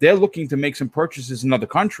that they're looking to make some purchases in other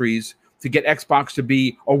countries to get Xbox to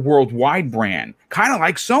be a worldwide brand, kind of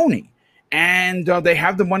like Sony. And they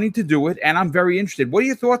have the money to do it, and I'm very interested. What are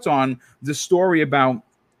your thoughts on the story about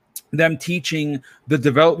them teaching the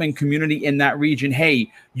development community in that region, hey,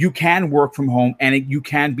 you can work from home and you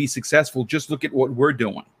can be successful. Just look at what we're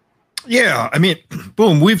doing. Yeah, I mean,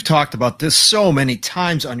 boom, we've talked about this so many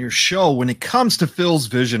times on your show when it comes to Phil's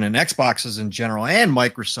vision and Xboxes in general and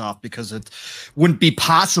Microsoft, because it wouldn't be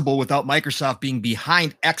possible without Microsoft being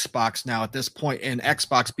behind Xbox now at this point, and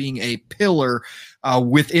Xbox being a pillar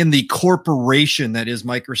within the corporation that is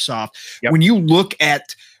Microsoft. Yep. When you look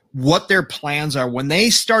at what their plans are, when they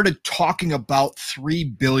started talking about 3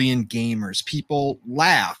 billion gamers, people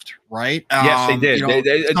laughed, right? Yes, they did.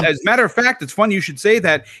 As a matter of fact, it's funny you should say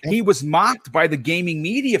that. He was mocked by the gaming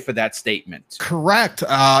media for that statement. Correct.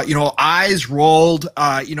 Eyes rolled.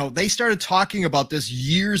 They started talking about this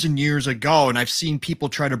years and years ago, and I've seen people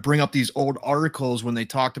try to bring up these old articles when they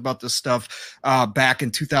talked about this stuff back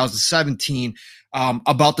in 2017.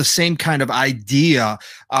 About the same kind of idea,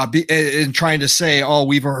 and trying to say, "Oh,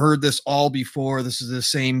 we've heard this all before. This is the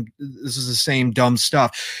same dumb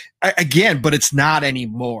stuff." Again, but it's not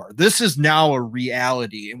anymore. This is now a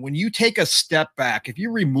reality. And when you take a step back, if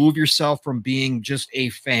you remove yourself from being just a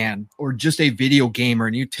fan or just a video gamer,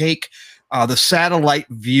 and you take the satellite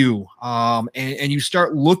view, and you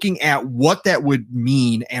start looking at what that would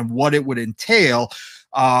mean and what it would entail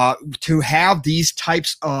to have these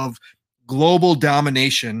types of global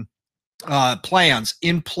domination plans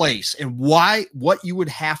in place, and what you would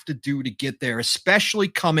have to do to get there, especially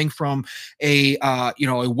coming from a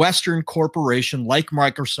Western corporation like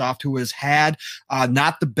Microsoft, who has had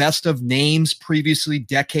not the best of names previously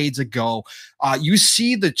decades ago. You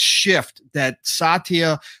see the shift that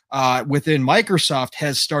Satya within Microsoft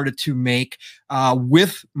has started to make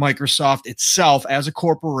with Microsoft itself as a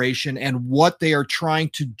corporation, and what they are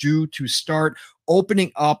trying to do to start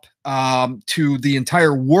opening up to the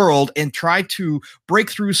entire world and try to break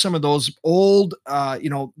through some of those old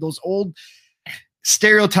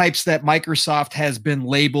stereotypes that Microsoft has been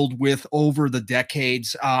labeled with over the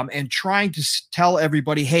decades, and trying to tell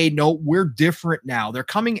everybody, hey, no, we're different now. They're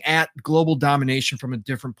coming at global domination from a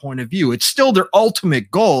different point of view. It's still their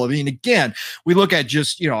ultimate goal. I mean, again, we look at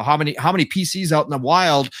just, how many PCs out in the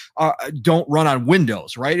wild don't run on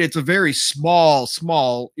Windows, right? It's a very small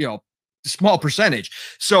percentage.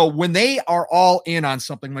 So when they are all in on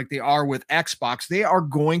something like they are with Xbox, they are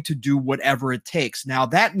going to do whatever it takes. Now,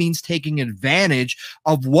 that means taking advantage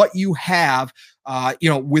of what you have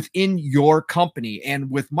within your company. And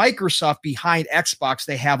with Microsoft behind Xbox,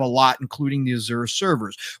 they have a lot, including the Azure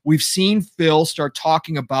servers. We've seen Phil start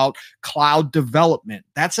talking about cloud development.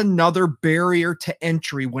 That's another barrier to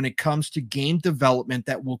entry when it comes to game development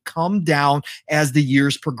that will come down as the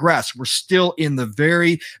years progress. We're still in the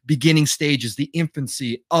very beginning stages, the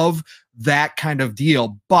infancy of that kind of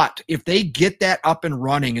deal. But if they get that up and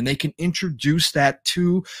running and they can introduce that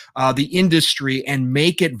to the industry and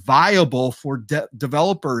make it viable for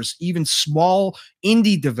developers, even small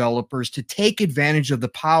indie developers, to take advantage of the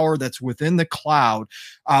power that's within the cloud,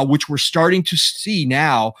 which we're starting to see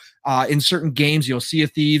now in certain games. Sea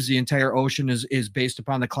of Thieves, the entire ocean is based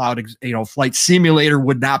upon the cloud. Flight Simulator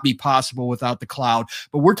would not be possible without the cloud.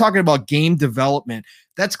 But we're talking about game development.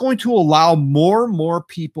 That's going to allow more and more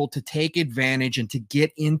people to take advantage and to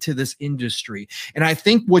get into this industry. And I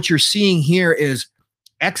think what you're seeing here is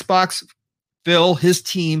Xbox, Phil, his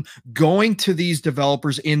team, going to these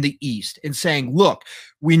developers in the East and saying, look,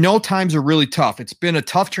 we know times are really tough. It's been a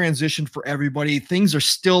tough transition for everybody. Things are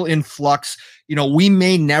still in flux. We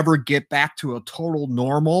may never get back to a total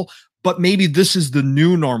normal, but maybe this is the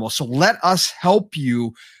new normal. So let us help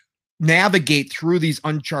you navigate through these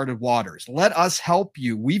uncharted waters. Let us help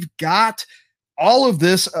you. We've got all of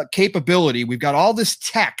this capability. We've got all this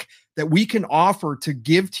tech that we can offer to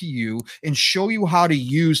give to you and show you how to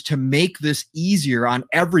use to make this easier on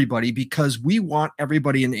everybody, because we want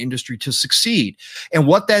everybody in the industry to succeed. And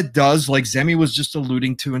what that does, like Zemi was just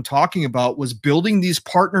alluding to and talking about, was building these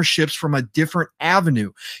partnerships from a different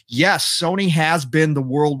avenue. Yes, Sony has been the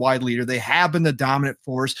worldwide leader. They have been the dominant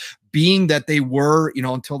force. being that they were,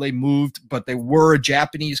 until they moved, but they were a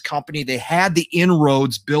Japanese company. They had the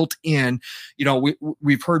inroads built in.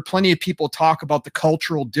 We've heard plenty of people talk about the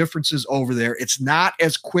cultural differences over there. It's not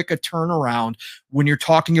as quick a turnaround when you're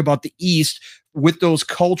talking about the East with those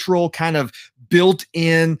cultural kind of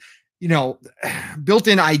built-in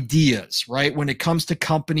ideas, right? When it comes to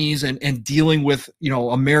companies and dealing with,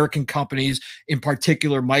 American companies, in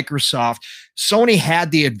particular, Microsoft, Sony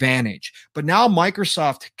had the advantage, but now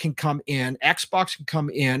Microsoft can come in, Xbox can come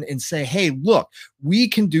in and say, hey, look, we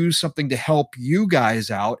can do something to help you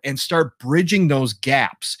guys out and start bridging those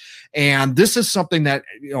gaps. And this is something that,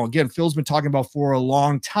 again, Phil's been talking about for a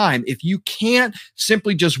long time. If you can't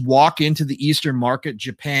simply just walk into the Eastern market,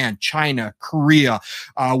 Japan, China, Korea,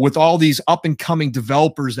 with all these up and coming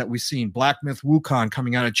developers that we've seen, Black Myth Wukong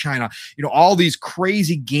coming out of China, all these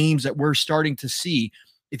crazy games that we're starting to see.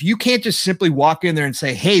 If you can't just simply walk in there and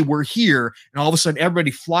say, hey, we're here, and all of a sudden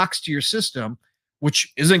everybody flocks to your system,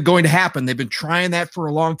 which isn't going to happen. They've been trying that for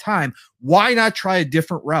a long time. Why not try a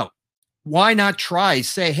different route? Why not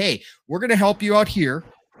say, hey, we're going to help you out here.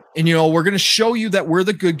 And, we're going to show you that we're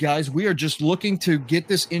the good guys. We are just looking to get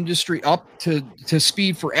this industry up to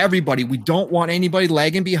speed for everybody. We don't want anybody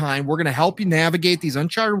lagging behind. We're going to help you navigate these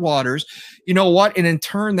uncharted waters. You know what? And in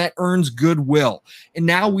turn, that earns goodwill. And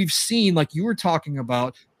now we've seen, like you were talking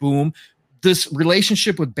about, Boom, this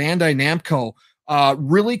relationship with Bandai Namco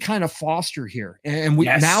really kind of foster here. And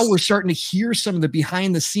now we're starting to hear some of the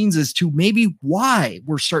behind the scenes as to maybe why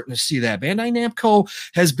we're starting to see that. Bandai Namco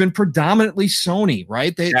has been predominantly Sony,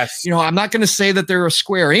 right? I'm not going to say that they're a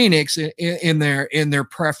Square Enix in their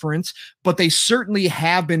preference, but they certainly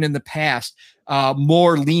have been in the past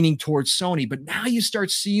more leaning towards Sony. But now you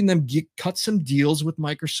start seeing them cut some deals with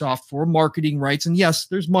Microsoft for marketing rights. And yes,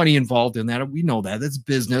 there's money involved in that. We know that. That's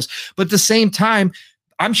business. But at the same time,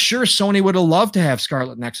 I'm sure Sony would have loved to have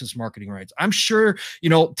Scarlet Nexus marketing rights. I'm sure,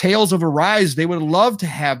 Tales of Arise, they would have loved to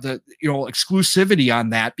have the, exclusivity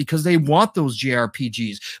on that because they want those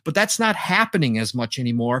JRPGs. But that's not happening as much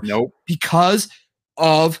anymore. Nope. Because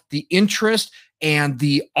of the interest and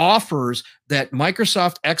the offers that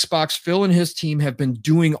Microsoft, Xbox, Phil and his team have been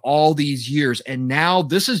doing all these years. And now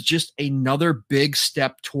this is just another big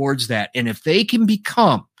step towards that. And if they can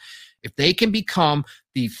become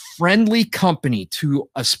the friendly company to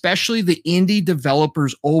especially the indie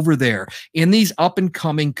developers over there in these up and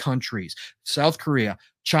coming countries, South Korea,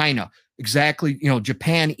 China, exactly,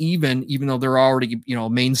 Japan, even though they're already,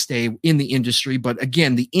 mainstay in the industry. But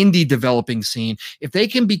again, the indie developing scene, if they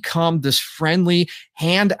can become this friendly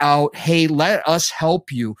handout, hey, let us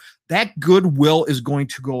help you, that goodwill is going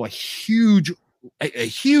to go a huge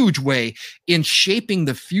way in shaping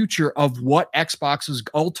the future of what Xbox's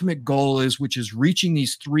ultimate goal is, which is reaching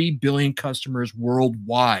these 3 billion customers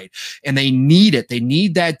worldwide. And they need it. They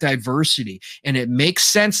need that diversity. And it makes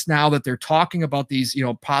sense now that they're talking about these,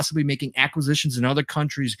 possibly making acquisitions in other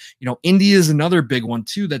countries. India is another big one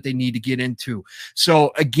too that they need to get into.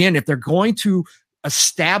 So again, if they're going to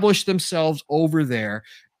establish themselves over there,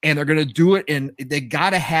 and they're going to do it, and they got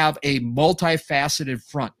to have a multifaceted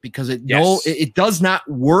front because it does not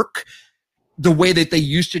work the way that they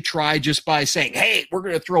used to try just by saying, hey, we're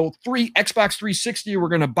going to throw 3 Xbox 360. We're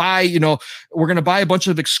going to buy, we're going to buy a bunch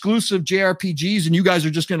of exclusive JRPGs and you guys are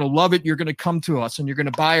just going to love it. You're going to come to us and you're going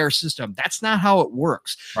to buy our system. That's not how it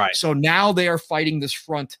works. Right. So now they are fighting this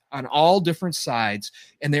front on all different sides,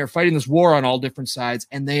 and they are fighting this war on all different sides,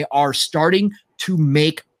 and they are starting to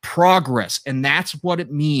make progress. And that's what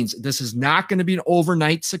it means. This is not going to be an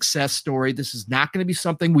overnight success story. This is not going to be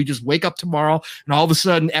something we just wake up tomorrow and all of a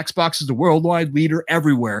sudden Xbox is the worldwide leader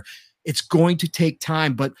everywhere. It's going to take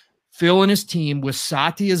time, but Phil and his team with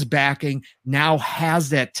Satya's backing now has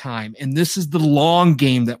that time. And this is the long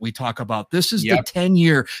game that we talk about. This is the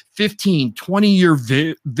 10-year, 15,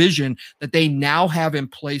 20-year vision that they now have in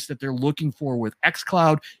place that they're looking for with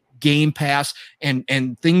xCloud, Game Pass, and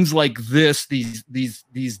things like this, these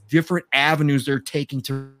different avenues they're taking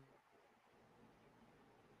to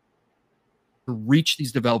reach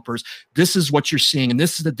these developers. This is what you're seeing, and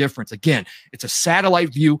this is the difference. Again, it's a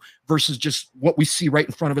satellite view versus just what we see right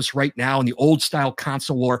in front of us right now in the old style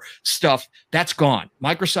console war stuff. That's gone.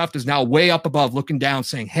 Microsoft is now way up above looking down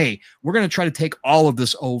saying, hey, we're going to try to take all of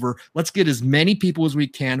this over. Let's get as many people as we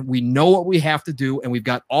can. We know what we have to do, and we've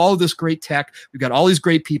got all of this great tech. We've got all these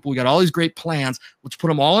great people. We got all these great plans. Let's put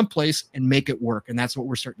them all in place and make it work. And that's what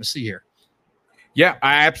we're starting to see here. Yeah,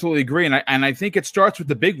 I absolutely agree, and I think it starts with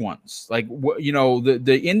the big ones, like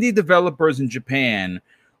the indie developers in Japan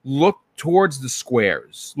look towards the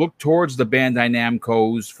Squares, look towards the Bandai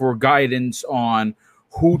Namcos for guidance on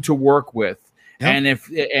who to work with, And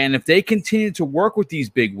if they continue to work with these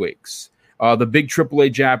big wigs, the big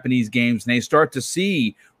AAA Japanese games, and they start to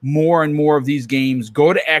see more and more of these games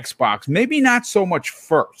go to Xbox, maybe not so much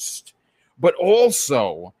first, but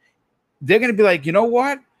also they're going to be like, you know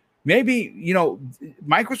what? Maybe,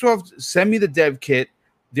 Microsoft send me the dev kit.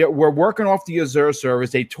 We're working off the Azure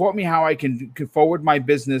service. They taught me how I can forward my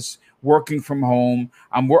business working from home.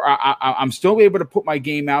 I'm still able to put my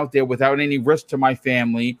game out there without any risk to my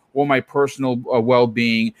family or my personal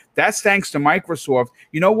well-being. That's thanks to Microsoft.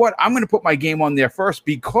 You know what? I'm going to put my game on there first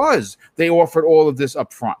because they offered all of this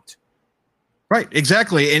up front. Right,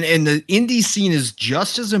 exactly. And the indie scene is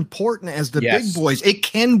just as important as the big boys. It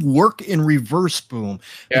can work in reverse, Boom,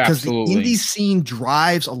 because the indie scene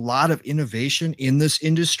drives a lot of innovation in this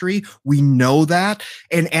industry. We know that.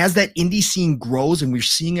 And as that indie scene grows, and we're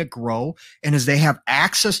seeing it grow, and as they have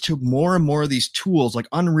access to more and more of these tools like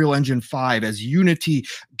Unreal Engine 5, as Unity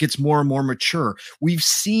gets more and more mature, we've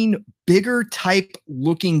seen bigger type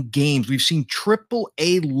looking games. We've seen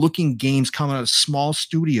AAA looking games come out of small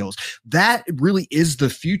studios. That really is the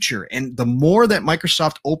future. And the more that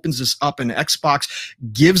Microsoft opens this up and Xbox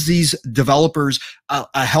gives these developers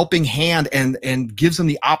a helping hand and gives them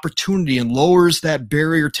the opportunity and lowers that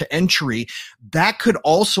barrier to entry, that could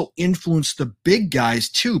also influence the big guys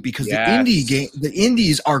too, because the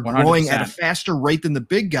indies are 100%. Growing at a faster rate than the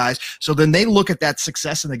big guys. So then they look at that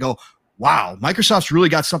success and they go, wow, Microsoft's really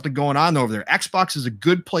got something going on over there. Xbox is a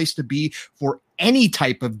good place to be for any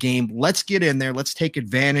type of game. Let's get in there. Let's take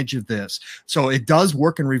advantage of this. So it does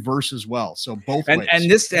work in reverse as well. So both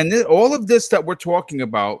ways. And all of this that we're talking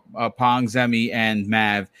about, Pong, Zemi, and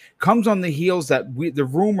Mav, comes on the heels that the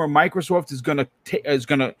rumor Microsoft is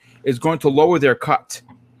going to lower their cut.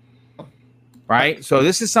 Right, so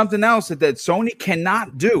this is something else that Sony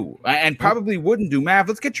cannot do and probably wouldn't do. Mav,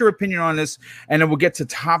 let's get your opinion on this, and then we'll get to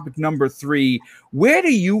topic number 3. Where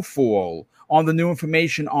do you fall on the new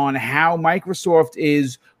information on how Microsoft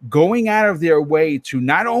is going out of their way to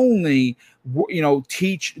not only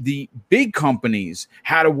teach the big companies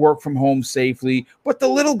how to work from home safely, but the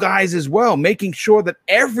little guys as well, making sure that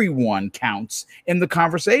everyone counts in the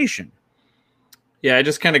conversation? Yeah, it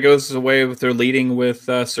just kind of goes away with their leading with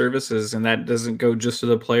services, and that doesn't go just to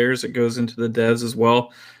the players. It goes into the devs as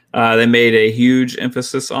well. They made a huge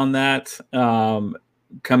emphasis on that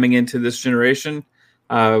coming into this generation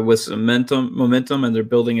with some momentum, and they're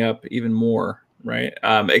building up even more, right?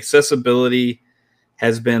 Accessibility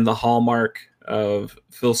has been the hallmark of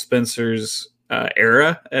Phil Spencer's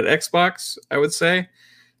era at Xbox, I would say,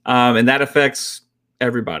 and that affects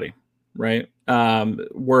everybody, right?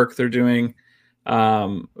 Work they're doing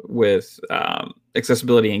with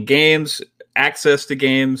accessibility in games, access to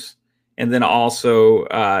games, and then also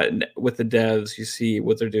with the devs, you see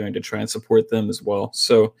what they're doing to try and support them as well.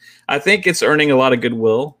 So I think it's earning a lot of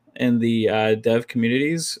goodwill in the dev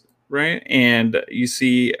communities, right? And you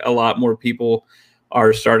see a lot more people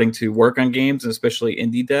are starting to work on games, and especially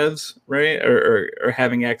indie devs, right? Or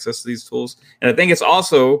having access to these tools. And I think it's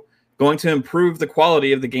also going to improve the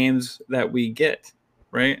quality of the games that we get,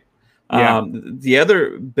 right? Yeah. The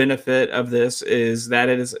other benefit of this is that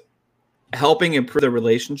it is helping improve the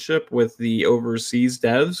relationship with the overseas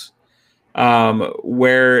devs,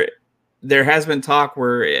 where there has been talk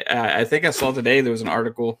where I think I saw today there was an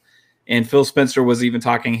article, and Phil Spencer was even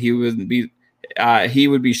talking he would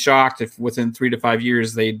be shocked if within 3 to 5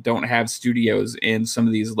 years they don't have studios in some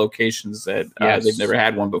of these locations that they've never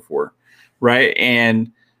had one before, right?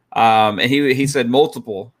 And he said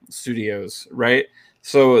multiple studios, right?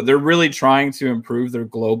 So they're really trying to improve their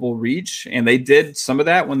global reach, and they did some of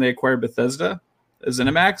that when they acquired Bethesda,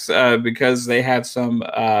 ZeniMax, because they had some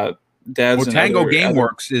devs. Well, Tango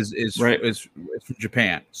Gameworks is from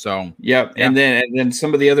Japan, so yep. And then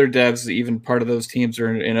some of the other devs, even part of those teams,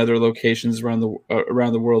 are in other locations around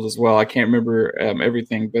the world as well. I can't remember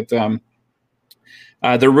everything, but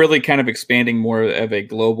they're really kind of expanding more of a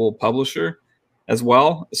global publisher as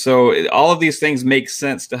well. So all of these things make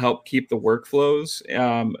sense to help keep the workflows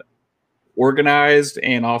organized,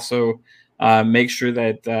 and also make sure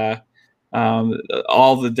that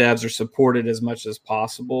all the devs are supported as much as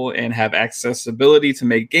possible and have accessibility to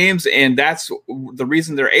make games. And that's the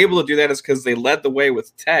reason they're able to do that, is because they led the way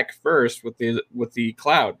with tech first, with the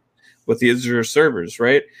cloud, with the Azure servers,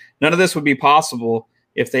 right? None of this would be possible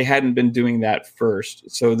if they hadn't been doing that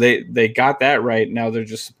first. So they got that right. Now they're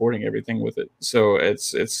just supporting everything with it. So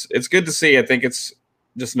it's good to see. I think it's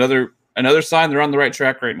just another sign they're on the right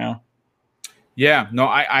track right now. Yeah, no,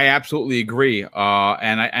 I absolutely agree.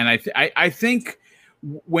 I think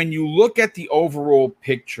when you look at the overall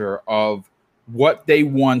picture of what they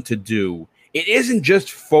want to do, it isn't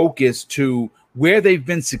just focused to where they've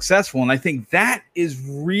been successful. And I think that is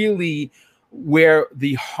really where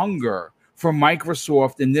the hunger for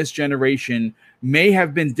Microsoft in this generation may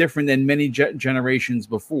have been different than many generations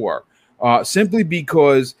before, simply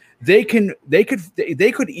because they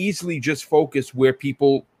could easily just focus where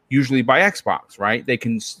people usually buy Xbox, right? They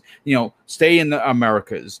can, stay in the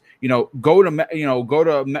Americas, go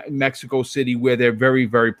to Mexico City where they're very,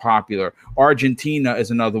 very popular. Argentina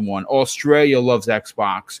is another one. Australia loves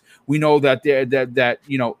Xbox. We know that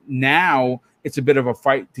now it's a bit of a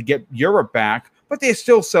fight to get Europe back, but they're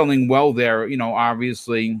still selling well there.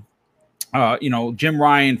 Obviously, Jim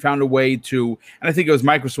Ryan found a way to, and I think it was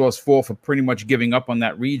Microsoft's fault for pretty much giving up on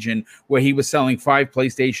that region where he was selling 5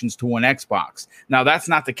 PlayStations to 1 Xbox. Now that's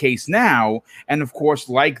not the case now. And of course,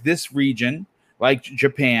 like this region, like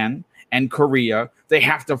Japan and Korea, they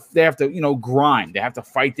have to, grind. They have to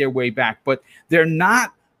fight their way back, but they're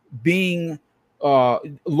not being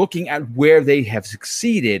looking at where they have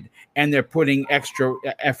succeeded and they're putting extra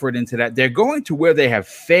effort into that. They're going to where they have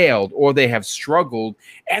failed or they have struggled,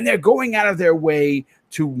 and they're going out of their way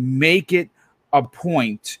to make it a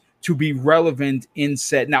point to be relevant in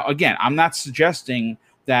set. Now, again, I'm not suggesting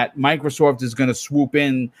that Microsoft is going to swoop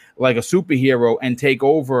in like a superhero and take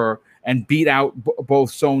over and beat out both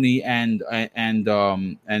Sony and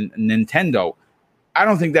Nintendo. I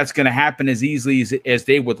don't think that's going to happen as easily as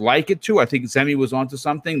they would like it to. I think Zemi was onto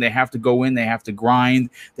something. They have to go in. They have to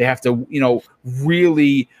grind. They have to,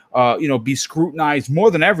 really, be scrutinized more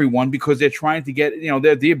than everyone because they're trying to get,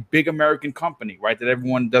 they're the big American company, right, that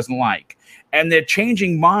everyone doesn't like. And they're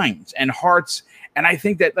changing minds and hearts. And I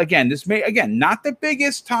think that, this may, not the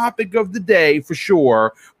biggest topic of the day for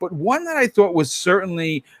sure, but one that I thought was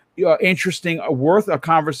certainly interesting, worth a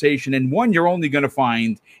conversation, and one you're only going to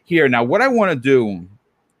find here. Now, what I want to do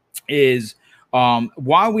is,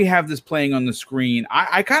 while we have this playing on the screen,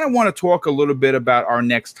 I kind of want to talk a little bit about our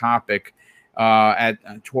next topic at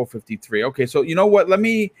 12:53. Okay, so you know what? Let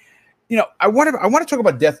me, I want to talk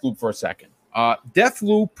about Deathloop for a second.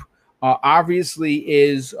 Deathloop obviously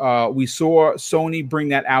is, we saw Sony bring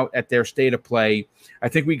that out at their State of Play. I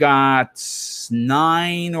think we got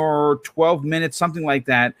 9 or 12 minutes, something like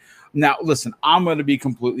that. Now, listen, I'm going to be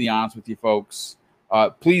completely honest with you folks.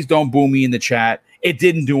 Please don't boo me in the chat. It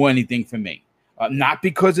didn't do anything for me. Not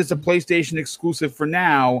because it's a PlayStation exclusive for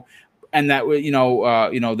now, and that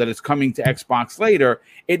that it's coming to Xbox later.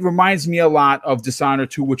 It reminds me a lot of Dishonored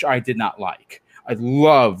 2, which I did not like. I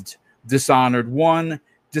loved Dishonored 1,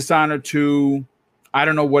 Dishonored 2. I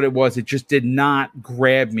don't know what it was. It just did not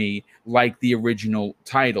grab me like the original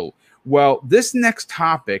title. Well, this next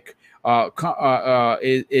topic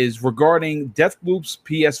is regarding Deathloop's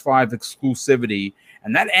PS5 exclusivity,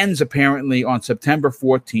 and that ends apparently on September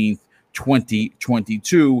 14th,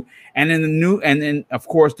 2022. And in of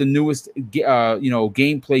course the newest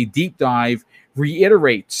gameplay deep dive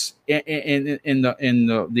reiterates in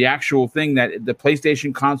the actual thing that the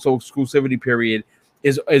PlayStation console exclusivity period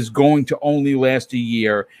is going to only last a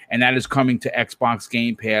year, and that is coming to Xbox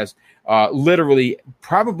Game Pass literally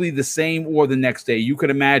probably the same or the next day. You could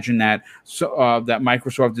imagine that that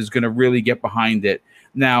Microsoft is going to really get behind it.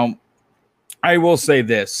 Now, I will say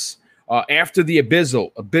this. After the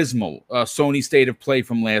abysmal Sony State of Play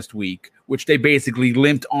from last week, which they basically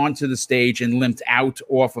limped onto the stage and limped out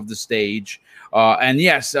off of the stage. And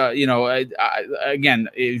yes, again,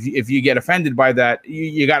 if you get offended by that,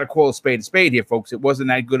 you got to call a spade here, folks. It wasn't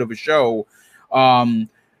that good of a show. The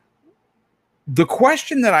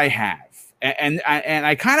question that I have, and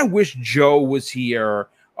I kind of wish Joe was here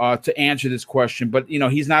to answer this question, but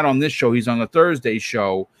he's not on this show. He's on the Thursday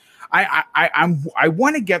show. I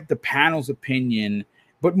want to get the panel's opinion,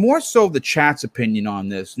 but more so the chat's opinion on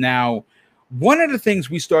this. Now, one of the things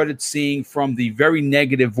we started seeing from the very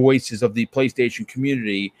negative voices of the PlayStation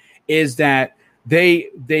community is that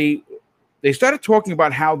they started talking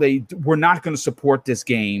about how they were not going to support this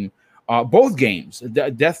game. Both games,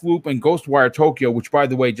 Deathloop and Ghostwire Tokyo, which, by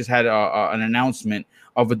the way, just had an announcement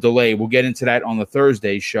of a delay. We'll get into that on the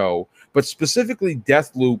Thursday show. But specifically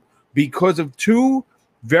Deathloop, because of two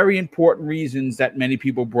very important reasons that many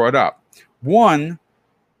people brought up. One,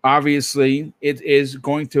 obviously, it is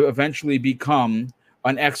going to eventually become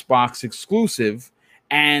an Xbox exclusive.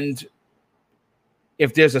 And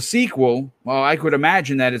if there's a sequel, well, I could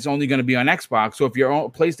imagine that it's only going to be on Xbox. So if you're a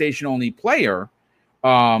PlayStation-only player,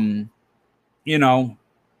 you're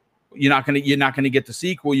not going to get the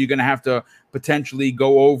sequel. You're going to have to potentially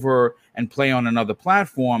go over and play on another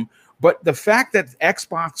platform. But the fact that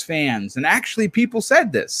Xbox fans, and actually people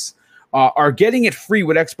said this, are getting it free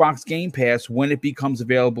with Xbox Game Pass when it becomes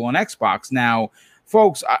available on Xbox. Now,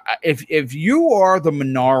 folks, if you are the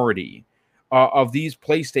minority of these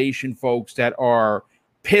PlayStation folks that are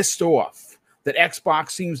pissed off that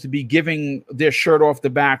Xbox seems to be giving their shirt off the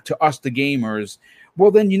back to us, the gamers,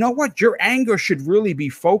 well, then you know what? Your anger should really be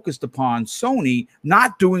focused upon Sony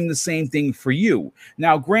not doing the same thing for you.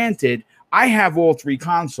 Now, granted, I have all three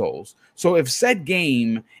consoles. So if said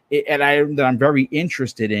game that I'm very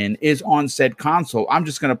interested in is on said console, I'm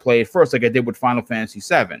just going to play it first like I did with Final Fantasy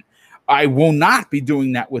VII. I will not be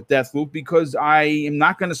doing that with Deathloop because I am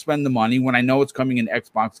not going to spend the money when I know it's coming in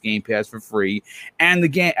Xbox Game Pass for free. And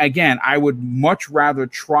again, I would much rather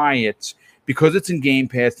try it because it's in Game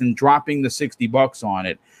Pass than dropping the $60 on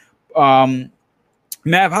it.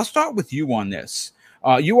 Mav, I'll start with you on this.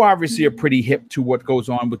 You obviously are pretty hip to what goes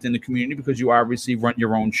on within the community because you obviously run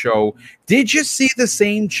your own show. Did you see the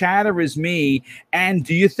same chatter as me? And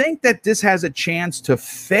do you think that this has a chance to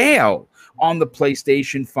fail on the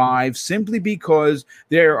PlayStation 5 simply because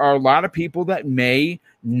there are a lot of people that may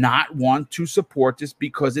not want to support this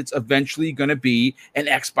because it's eventually going to be an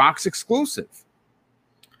Xbox exclusive?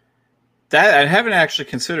 That I haven't actually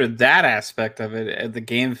considered that aspect of it, the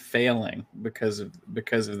game failing because of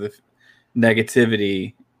the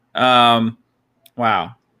negativity.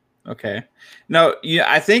 Wow. Okay. No, yeah,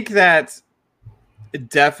 I think that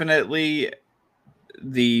definitely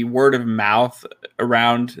the word of mouth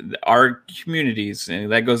around our communities,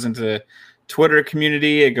 and that goes into Twitter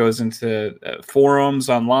community, it goes into forums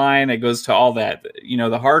online, it goes to all that. You know,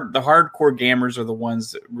 the hardcore gamers are the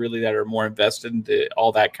ones that are more invested into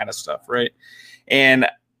all that kind of stuff, right? And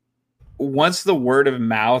once the word of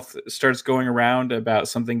mouth starts going around about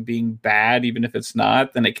something being bad, even if it's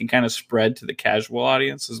not, then it can kind of spread to the casual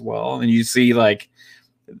audience as well. And you see like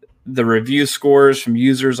the review scores from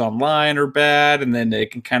users online are bad, and then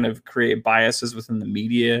it can kind of create biases within the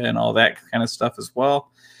media and all that kind of stuff as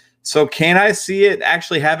well. So can I see it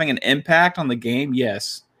actually having an impact on the game?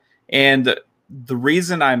 Yes. And the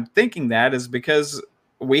reason I'm thinking that is because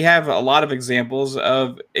we have a lot of examples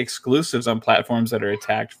of exclusives on platforms that are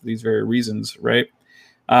attacked for these very reasons, right?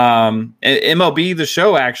 MLB The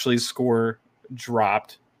Show actually score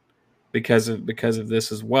dropped because of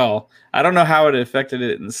this as well. I don't know how it affected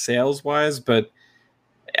it in sales wise, but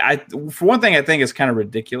for one thing, I think it's kind of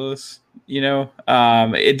ridiculous. You know,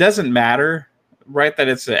 it doesn't matter, right, that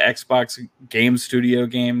it's an Xbox Game Studio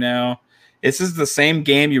game now. This is the same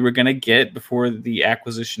game you were going to get before the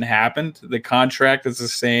acquisition happened. The contract is the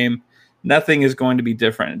same. Nothing is going to be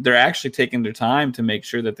different. They're actually taking their time to make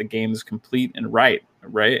sure that the game is complete and right,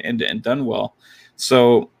 and done well.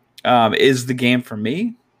 So is the game for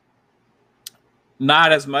me?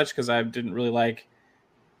 Not as much, because I didn't really like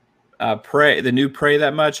the new Prey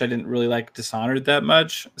that much. I didn't really like Dishonored that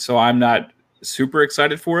much. So I'm not super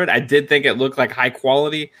excited for it. I did think it looked like high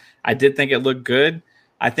quality. I did think it looked good.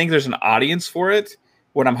 I think there's an audience for it.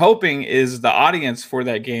 What I'm hoping is the audience for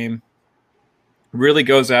that game really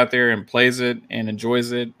goes out there and plays it and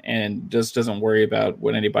enjoys it and just doesn't worry about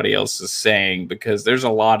what anybody else is saying, because there's a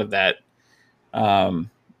lot of that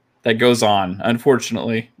that goes on,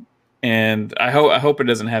 unfortunately. And I hope it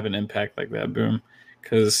doesn't have an impact like that, Boom,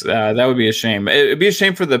 because that would be a shame. It'd be a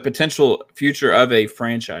shame for the potential future of a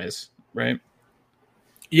franchise, right?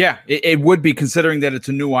 Yeah, it would be, considering that it's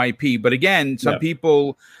a new IP. But again, some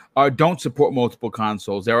people don't support multiple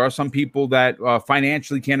consoles. There are some people that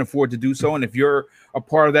financially can't afford to do so. And if you're a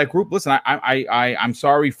part of that group, listen, I'm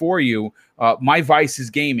sorry for you. My vice is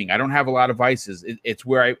gaming. I don't have a lot of vices. It's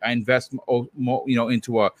where I invest,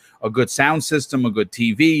 into a good sound system, a good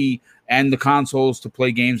TV, and the consoles to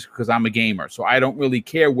play games, because I'm a gamer. So I don't really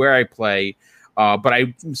care where I play. But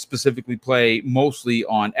I specifically play mostly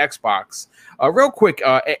on Xbox. Real quick,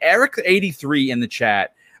 Eric83 in the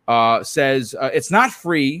chat says it's not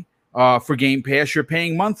free for Game Pass. You're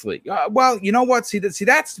paying monthly. Well, you know what? See,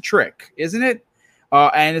 that's the trick, isn't it?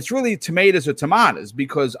 And it's really tomatoes or tomatoes,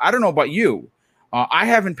 because I don't know about you. I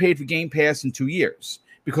haven't paid for Game Pass in 2 years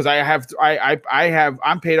because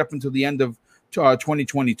I'm paid up until the end of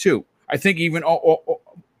 2022. I think even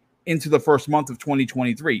into the first month of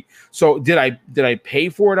 2023. So did I pay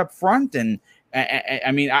for it up front? And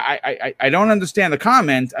I mean, I don't understand the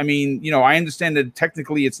comment. I mean, I understand that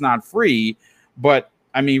technically it's not free, but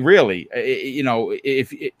I mean, really,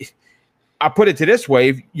 if I'll put it to this way,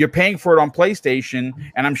 if you're paying for it on PlayStation,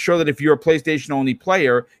 and I'm sure that if you're a PlayStation only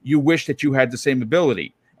player, you wish that you had the same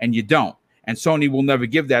ability, and you don't. And Sony will never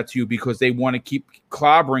give that to you because they want to keep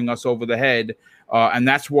clobbering us over the head. And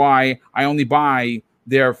that's why I only buy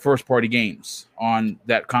their first party games on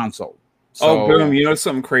that console. So, Boom, you know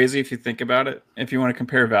something crazy if you think about it? If you want to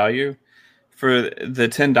compare value, for the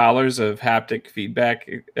 $10 of haptic feedback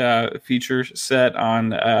feature set on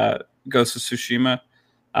Ghost of Tsushima,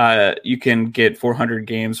 you can get 400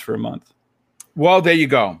 games for a month. Well, there you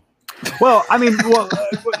go. Well, I mean,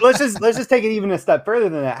 let's just take it even a step further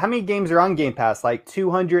than that. How many games are on Game Pass? Like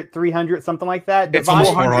 200, 300, something like that? It's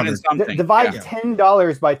 400 and something. Divide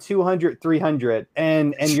 $10 by 200, 300,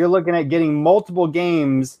 and you're looking at getting multiple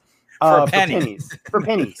games for pennies. For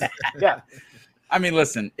pennies. Yeah. I mean,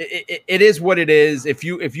 listen, it is what it is. If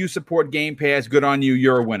you support Game Pass, good on you.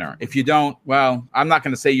 You're a winner. If you don't, well, I'm not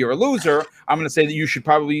going to say you're a loser. I'm going to say that you should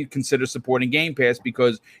probably consider supporting Game Pass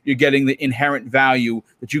because you're getting the inherent value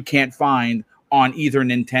that you can't find on either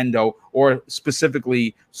Nintendo or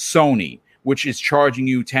specifically Sony, which is charging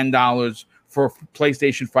you $10 for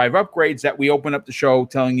PlayStation 5 upgrades that we open up the show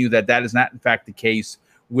telling you that is not, in fact, the case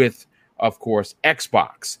with, of course,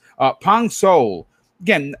 Xbox. Pong Soul.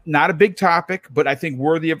 Again, not a big topic, but I think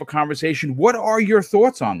worthy of a conversation. What are your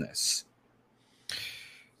thoughts on this?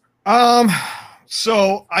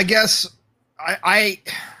 So I guess I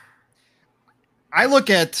look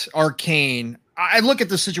at Arcane. I look at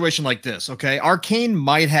the situation like this. Okay, Arcane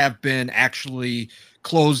might have been actually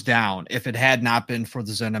closed down if it had not been for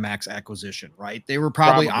the ZeniMax acquisition. Right? They were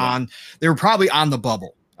probably on the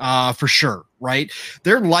bubble. For sure, right?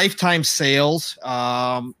 Their lifetime sales,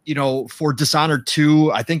 for Dishonored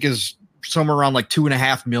 2, I think is somewhere around like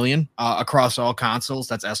 2.5 million across all consoles.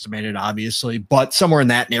 That's estimated, obviously, but somewhere in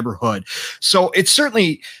that neighborhood. So it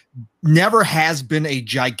certainly never has been a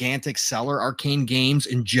gigantic seller. Arcane games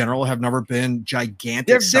in general have never been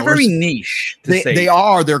gigantic sellers. They're very niche.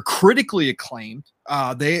 They're critically acclaimed.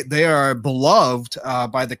 They are beloved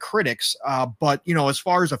by the critics, but as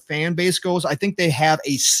far as a fan base goes, I think they have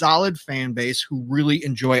a solid fan base who really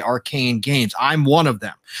enjoy Arcane games. I'm one of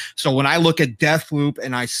them. So when I look at Deathloop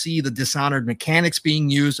and I see the Dishonored mechanics being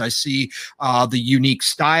used, I see the unique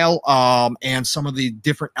style and some of the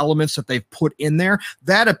different elements that they've put in there,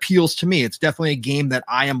 that appeals to me. It's definitely a game that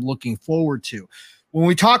I am looking forward to. When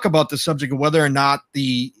we talk about the subject of whether or not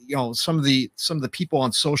some of the people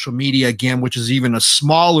on social media, again, which is even a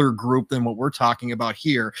smaller group than what we're talking about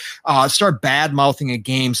here, start bad mouthing a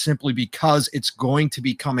game simply because it's going to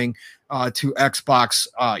be coming to Xbox,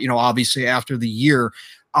 obviously after the year.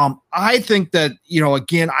 I think that,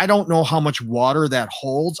 again, I don't know how much water that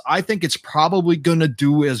holds. I think it's probably going to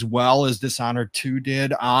do as well as Dishonored 2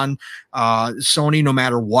 did on Sony, no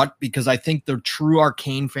matter what, because I think the true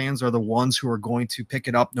Arcane fans are the ones who are going to pick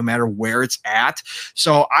it up no matter where it's at.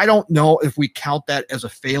 So I don't know if we count that as a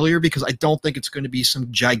failure because I don't think it's going to be some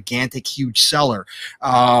gigantic, huge seller.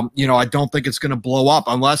 I don't think it's going to blow up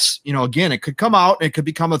unless, again, it could come out and it could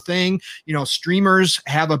become a thing. Streamers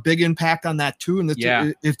have a big impact on that too. And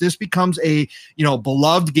if this becomes a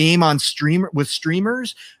beloved game on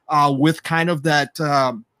streamers with kind of that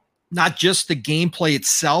not just the gameplay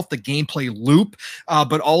itself, the gameplay loop,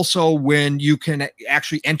 but also when you can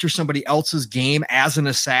actually enter somebody else's game as an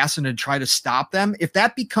assassin and try to stop them. If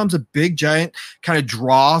that becomes a big, giant kind of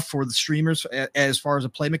draw for the streamers as far as the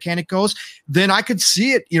play mechanic goes, then I could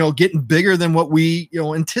see it, getting bigger than what we,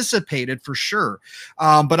 anticipated for sure.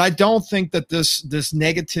 But I don't think that this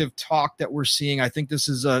negative talk that we're seeing, I think this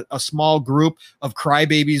is a small group of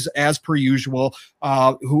crybabies as per usual,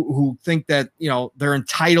 who think that, they're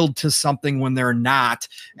entitled to something when they're not,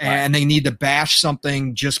 and they need to bash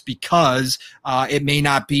something just because it may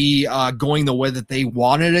not be going the way that they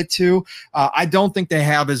wanted it to. I don't think they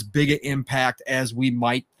have as big an impact as we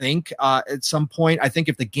might think at some point. I think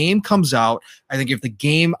if the game comes out, I think if the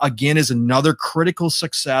game again is another critical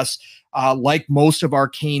success, like most of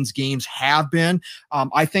Arcane's games have been,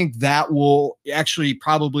 I think that will actually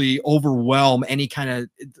probably overwhelm any kind of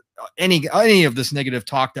any of this negative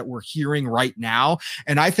talk that we're hearing right now.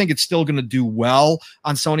 And I think it's still going to do well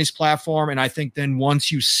on Sony's platform. And I think then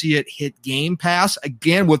once you see it hit Game Pass,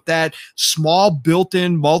 again, with that small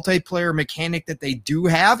built-in multiplayer mechanic that they do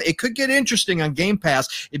have, it could get interesting on Game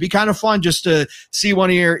Pass. It'd be kind of fun just to see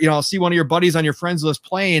one of your buddies on your friends list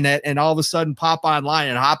playing it and all of a sudden pop online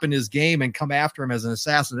and hop in his game and come after him as an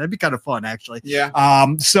assassin. That'd be kind of fun, actually. Yeah.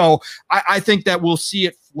 So I think that we'll see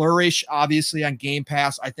it flourish, obviously, on Game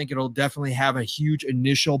Pass. I think it'll definitely have a huge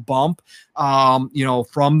initial bump,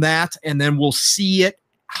 from that. And then we'll see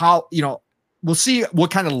we'll see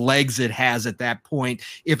what kind of legs it has at that point.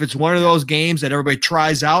 If it's one of those games that everybody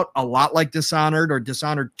tries out, a lot like Dishonored or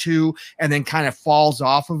Dishonored 2, and then kind of falls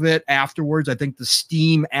off of it afterwards. I think the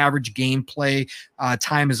Steam average gameplay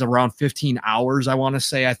time is around 15 hours, I want to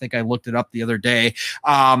say. I think I looked it up the other day.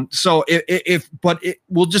 So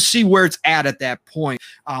we'll just see where it's at that point.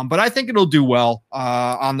 But I think it'll do well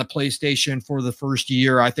on the PlayStation for the first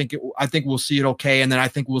year. I think we'll see it okay. And then I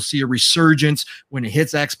think we'll see a resurgence when it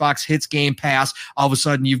hits Xbox, hits Game Pass, Pass, all of a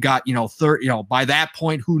sudden you've got, by that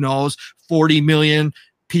point, who knows, 40 million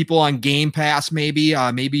people on Game Pass, maybe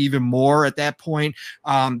even more at that point,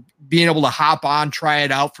 being able to hop on, try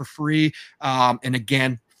it out for free. And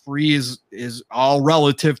again, free is all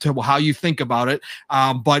relative to how you think about it.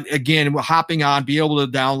 But again, hopping on, be able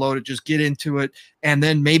to download it, just get into it, and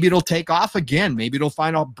then maybe it'll take off again. Maybe it'll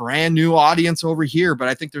find a brand new audience over here. But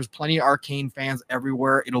I think there's plenty of Arcane fans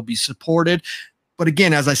everywhere. It'll be supported. But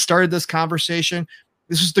again, as I started this conversation,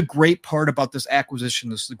 this is the great part about this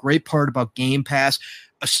acquisition. This is the great part about Game Pass.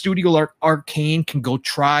 A studio like Arcane can go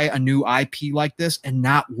try a new IP like this and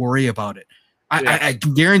not worry about it. I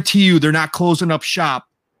can guarantee you they're not closing up shop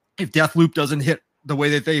if Deathloop doesn't hit the way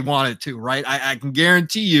that they want it to, right? I can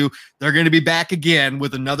guarantee you they're going to be back again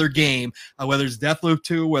with another game, whether it's Deathloop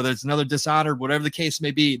 2, whether it's another Dishonored, whatever the case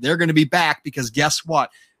may be. They're going to be back because guess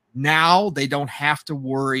what? Now they don't have to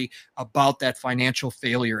worry about that financial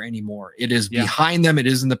failure anymore. It is behind them. It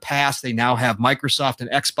is in the past. They now have Microsoft and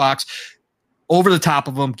Xbox over the top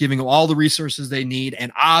of them, giving them all the resources they need.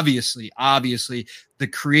 And obviously, the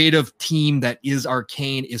creative team that is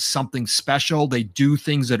Arcane is something special. They do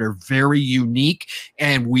things that are very unique.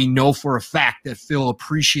 And we know for a fact that Phil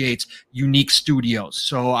appreciates unique studios.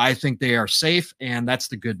 So I think they are safe, and that's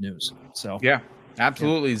the good news. So yeah.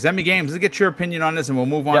 Absolutely. Zemi Games, let's get your opinion on this, and we'll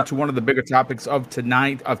move on to one of the bigger topics of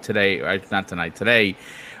today. Today.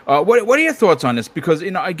 What are your thoughts on this? Because,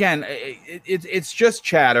 again, it's just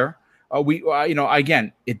chatter.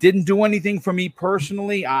 Again, it didn't do anything for me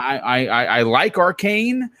personally. I like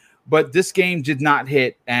Arcane, but this game did not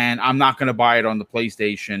hit, and I'm not going to buy it on the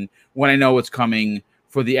PlayStation when I know it's coming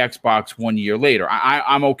for the Xbox 1 year later.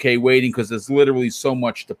 I'm okay waiting because there's literally so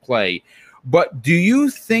much to play. But do you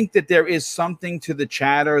think that there is something to the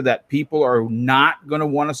chatter that people are not going to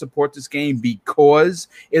want to support this game because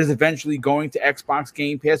it is eventually going to Xbox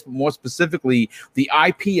Game Pass? But more specifically, the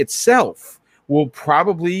IP itself will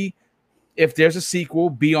probably, if there's a sequel,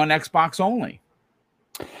 be on Xbox only.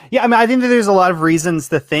 Yeah, I mean, I think that there's a lot of reasons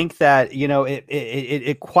to think that,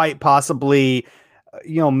 it quite possibly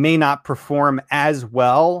may not perform as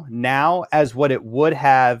well now as what it would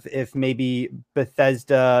have if maybe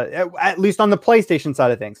Bethesda, at least on the PlayStation side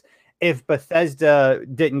of things, if Bethesda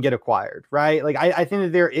didn't get acquired, right? Like, I think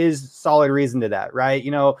that there is solid reason to that, right?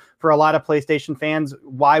 For a lot of PlayStation fans,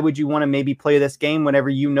 why would you want to maybe play this game whenever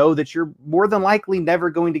you know that you're more than likely never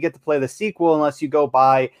going to get to play the sequel unless you go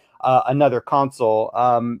buy another console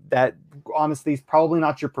that honestly is probably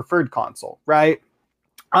not your preferred console, right?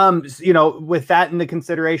 With that into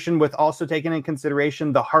consideration, with also taking into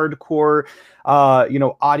consideration the hardcore,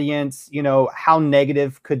 audience, how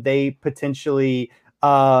negative could they potentially,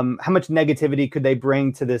 how much negativity could they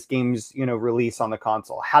bring to this game's, release on the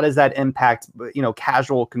console? How does that impact,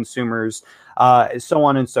 casual consumers, so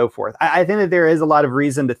on and so forth? I think that there is a lot of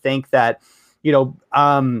reason to think that,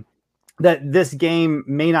 that this game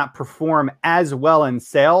may not perform as well in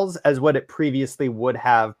sales as what it previously would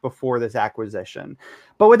have before this acquisition.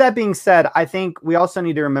 But with that being said, I think we also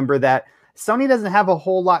need to remember that Sony doesn't have a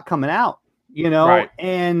whole lot coming out, right.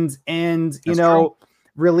 and true.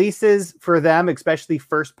 Releases for them, especially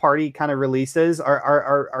first party kind of releases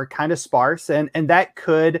are kind of sparse, and that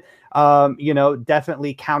could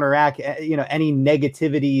definitely counteract any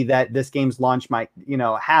negativity that this game's launch might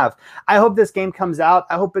have. I hope this game comes out.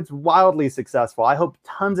 I hope it's wildly successful. I hope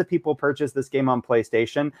tons of people purchase this game on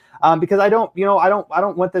PlayStation, because I don't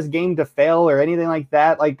want this game to fail or anything like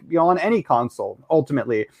that, on any console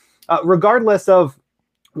ultimately, regardless of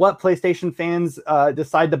what PlayStation fans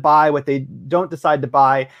decide to buy, what they don't decide to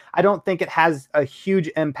buy. I don't think it has a huge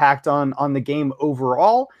impact on the game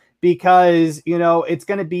overall, because, it's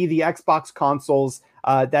going to be the Xbox consoles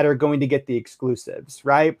that are going to get the exclusives,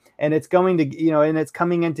 right? And it's going to, and it's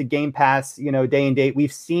coming into Game Pass, day and date.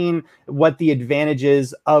 We've seen what the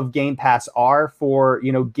advantages of Game Pass are for,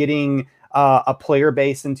 getting a player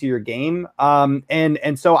base into your game.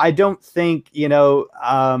 And so I don't think,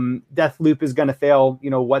 Deathloop is going to fail,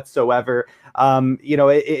 whatsoever.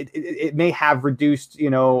 It may have reduced,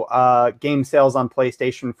 game sales on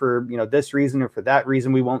PlayStation for, this reason or for that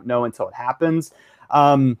reason. We won't know until it happens.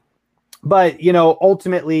 But,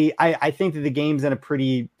 ultimately, I think that the game's in a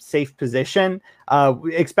pretty safe position,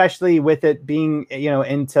 especially with it being,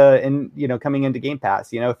 coming into Game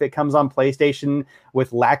Pass. If it comes on PlayStation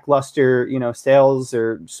with lackluster, sales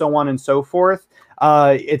or so on and so forth,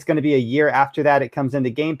 it's going to be a year after that it comes into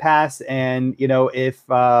Game Pass. And, if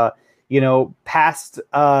past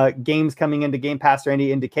games coming into Game Pass are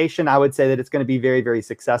any indication, I would say that it's going to be very, very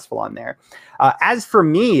successful on there. As for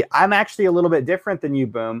me, I'm actually a little bit different than you,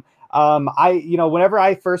 Boom. Whenever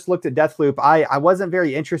I first looked at Deathloop, I wasn't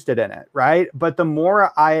very interested in it, right? But the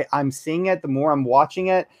more I'm seeing it, the more I'm watching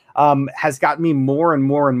it, has gotten me more and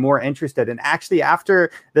more and more interested. And actually,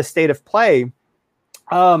 after the state of play,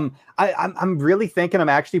 I'm really thinking I'm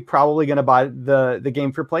actually probably going to buy the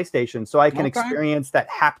game for PlayStation so I can experience that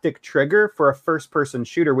haptic trigger for a first-person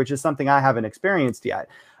shooter, which is something I haven't experienced yet.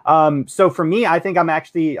 So for me, I think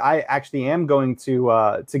I actually am going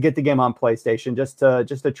to get the game on PlayStation just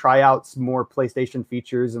to try out some more PlayStation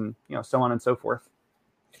features and so on and so forth.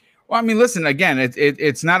 Well, I mean, listen, again,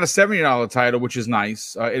 it's not a $70 title, which is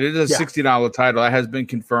nice. It is a $60 title that has been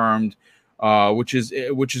confirmed, which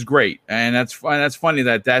is great, and that's funny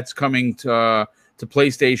that's coming to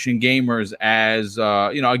PlayStation gamers as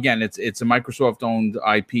again, it's a Microsoft owned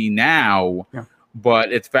IP now. Yeah.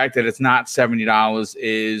 But it's the fact that it's not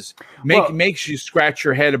 $70 makes you scratch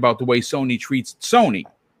your head about the way Sony treats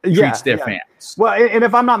their fans. Well, and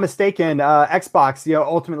if I'm not mistaken, Xbox,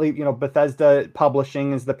 ultimately, Bethesda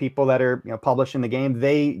Publishing is the people that are publishing the game.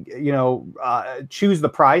 They choose the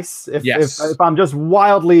price. If I'm just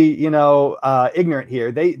wildly ignorant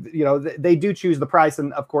here, they do choose the price,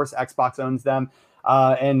 and of course Xbox owns them.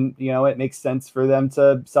 And it makes sense for them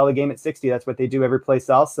to sell a game at 60. That's what they do every place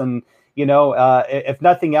else. And if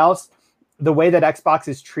nothing else, the way that Xbox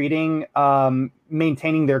is treating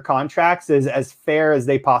maintaining their contracts is as fair as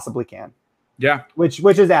they possibly can. Yeah, which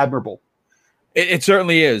is admirable. It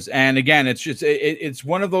certainly is. And again, it's just it's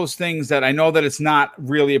one of those things that I know that it's not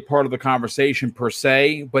really a part of the conversation per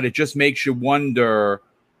se, but it just makes you wonder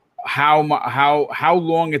how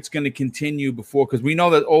long it's going to continue before, because we know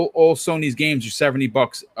that all Sony's games are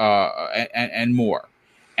 $70 and more.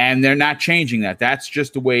 And they're not changing that. That's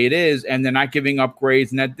just the way it is. And they're not giving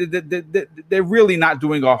upgrades. And that they're really not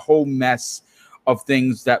doing a whole mess of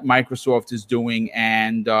things that Microsoft is doing.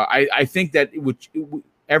 And I think that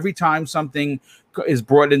every time something is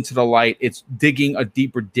brought into the light, it's digging a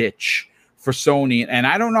deeper ditch for Sony. And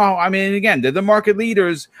I don't know. I mean, again, they're the market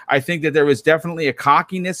leaders. I think that there is definitely a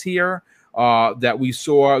cockiness here that we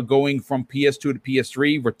saw going from PS2 to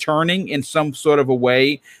PS3, returning in some sort of a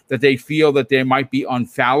way that they feel that they might be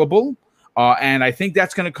infallible. And I think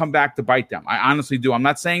that's going to come back to bite them. I honestly do. I'm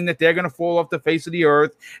not saying that they're going to fall off the face of the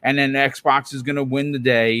earth and then Xbox is going to win the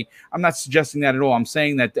day. I'm not suggesting that at all. I'm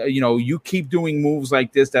saying that, you keep doing moves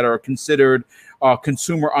like this that are considered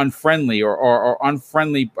consumer unfriendly or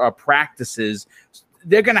unfriendly practices.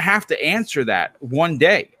 They're going to have to answer that one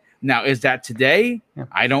day. Now, is that today? Yeah.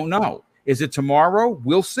 I don't know. Is it tomorrow?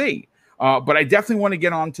 We'll see. But I definitely want to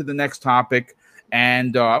get on to the next topic.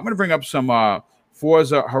 And I'm going to bring up some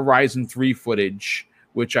Forza Horizon 3 footage,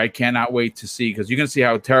 which I cannot wait to see, because you can see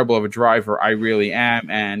how terrible of a driver I really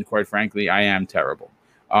am. And quite frankly, I am terrible.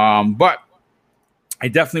 But I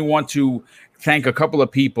definitely want to thank a couple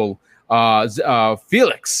of people.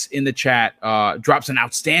 Felix in the chat drops an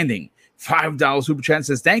outstanding $5 super chat and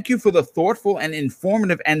says, thank you for the thoughtful and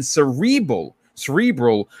informative and cerebral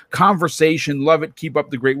conversation. Love it. Keep up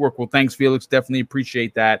the great work. Well, thanks, Felix. Definitely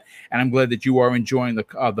appreciate that. And I'm glad that you are enjoying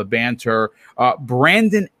the banter.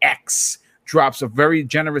 Brandon X drops a very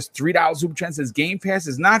generous $3 super chat and says, Game Pass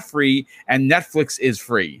is not free and Netflix is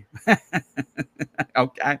free.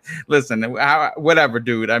 Okay. Listen, whatever,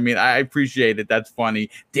 dude. I mean, I appreciate it. That's funny.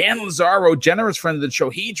 Dan Lazaro, generous friend of the show,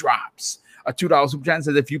 he drops a $2 super chat and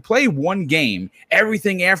says, if you play one game,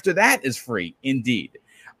 everything after that is free. Indeed.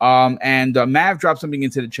 And Mav dropped something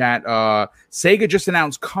into the chat. Sega just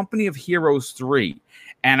announced Company of Heroes 3.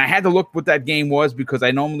 And I had to look what that game was because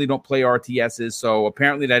I normally don't play RTSs. So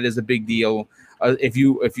apparently that is a big deal. If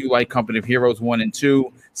you like Company of Heroes 1 and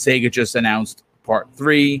 2, Sega just announced Part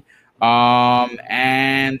 3.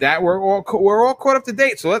 And that we're all caught up to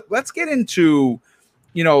date. So let's get into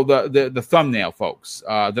the thumbnail, folks,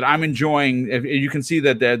 that I'm enjoying. If you can see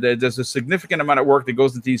that there's a significant amount of work that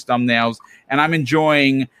goes into these thumbnails, and I'm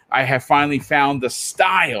enjoying. I have finally found the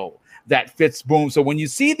style that fits Boom. So when you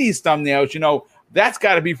see these thumbnails, that's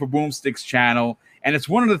got to be for Boomstick's channel, and it's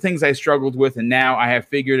one of the things I struggled with, and now I have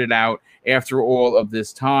figured it out after all of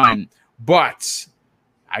this time. But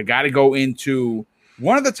I got to go into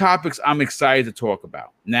one of the topics I'm excited to talk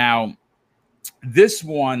about. Now, this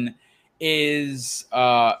one is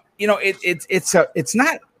it's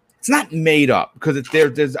not made up, because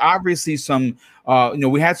there's obviously some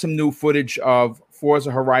we had some new footage of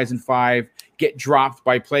Forza Horizon 5 get dropped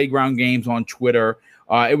by Playground Games on Twitter.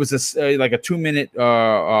 It was like a 2-minute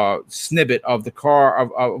snippet of the car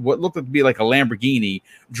of what looked to be like a Lamborghini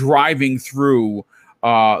driving through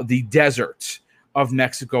the desert of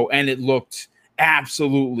Mexico, and it looked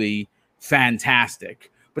absolutely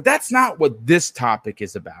fantastic. But that's not what this topic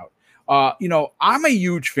is about. I'm a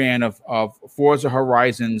huge fan of Forza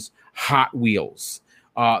Horizon's Hot Wheels,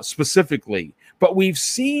 specifically. But we've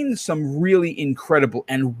seen some really incredible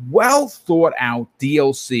and well thought out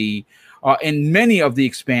DLC in many of the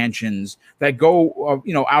expansions that go,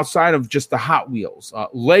 outside of just the Hot Wheels.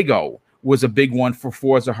 Lego was a big one for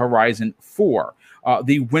Forza Horizon 4.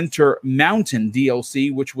 The Winter Mountain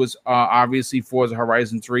DLC, which was obviously Forza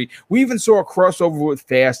Horizon 3. We even saw a crossover with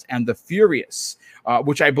Fast and the Furious,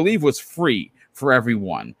 which I believe was free for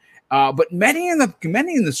everyone. But many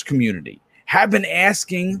in this community have been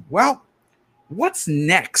asking, well, what's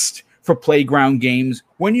next for Playground Games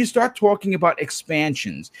when you start talking about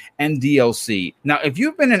expansions and DLC? Now, if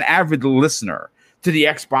you've been an avid listener to the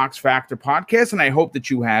Xbox Factor podcast, and I hope that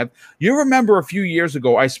you have, you remember a few years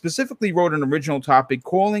ago, I specifically wrote an original topic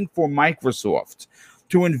calling for Microsoft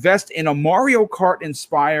to invest in a Mario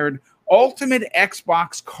Kart-inspired ultimate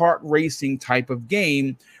Xbox kart racing type of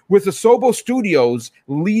game with Asobo Studios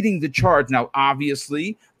leading the charge. Now,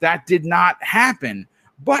 obviously, that did not happen,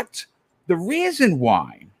 but the reason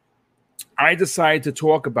why I decided to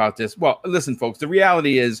talk about this, well, listen, folks, the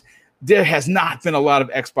reality is there has not been a lot of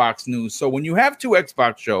Xbox news. So when you have two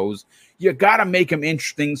Xbox shows, you got to make them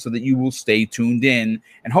interesting so that you will stay tuned in,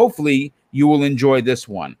 and hopefully you will enjoy this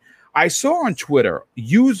one. I saw on Twitter,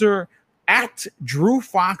 user at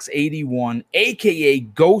DrewFox81, aka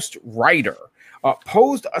Ghost Rider,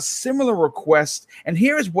 posed a similar request, and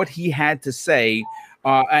here's what he had to say.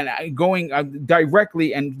 And going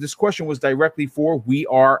directly, and this question was directly for We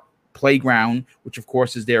Are Playground, which of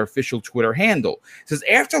course is their official Twitter handle. It says,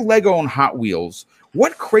 after Lego and Hot Wheels,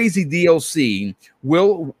 what crazy DLC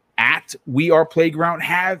will at We Are Playground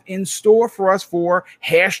have in store for us for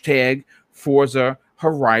hashtag Forza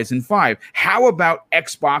Horizon 5? How about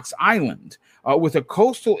Xbox Island, with a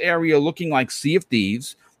coastal area looking like Sea of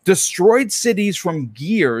Thieves, destroyed cities from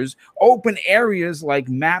Gears, open areas like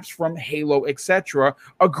maps from Halo, etc.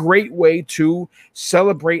 A great way to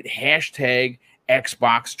celebrate hashtag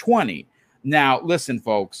Xbox 20. Now, listen,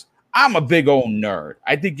 folks, I'm a big old nerd.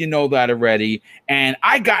 I think you know that already. And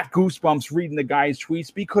I got goosebumps reading the guy's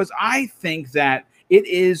tweets because I think that it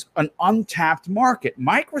is an untapped market.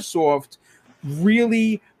 Microsoft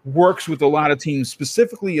really works with a lot of teams,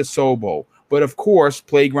 specifically Asobo. But of course,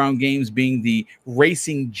 Playground Games being the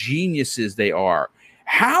racing geniuses they are.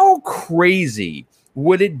 How crazy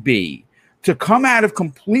would it be to come out of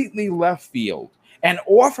completely left field and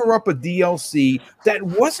offer up a DLC that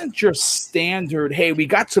wasn't just standard, hey, we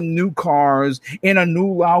got some new cars in a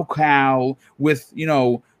new locale with,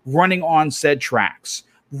 running on said tracks.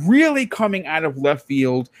 Really coming out of left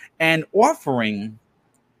field and offering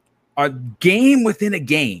a game within a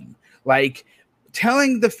game. Like,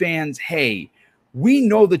 telling the fans, hey, we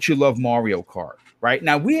know that you love Mario Kart, right?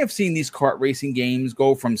 Now, we have seen these kart racing games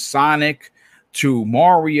go from Sonic to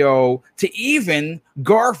Mario to even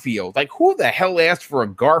Garfield. Like, who the hell asked for a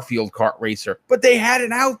Garfield kart racer? But they had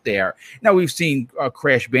it out there. Now, we've seen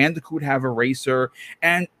Crash Bandicoot have a racer,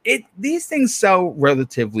 and these things sell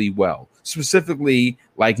relatively well, specifically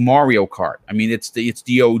like Mario Kart. I mean, it's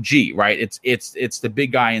the OG, right? It's the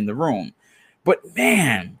big guy in the room. But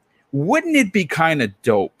man, wouldn't it be kind of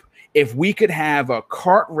dope if we could have a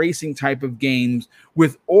kart racing type of games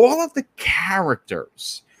with all of the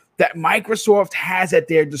characters that Microsoft has at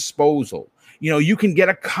their disposal? You can get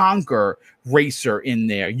a Conker racer in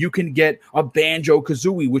there. You can get a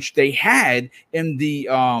Banjo-Kazooie, which they had in the,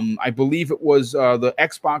 I believe it was the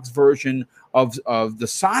Xbox version of the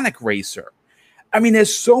Sonic racer. I mean,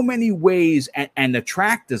 there's so many ways, and the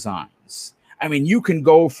track designs. I mean, you can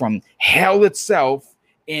go from hell itself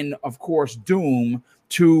in, of course, Doom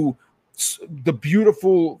to the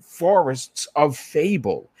beautiful forests of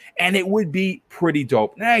Fable, and it would be pretty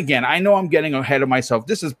dope. Now, again, I know I'm getting ahead of myself.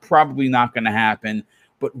 This is probably not going to happen,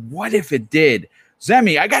 but what if it did?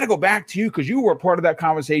 Zemi, I got to go back to you because you were a part of that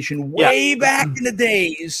conversation way back in the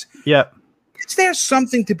days. Yep. Is there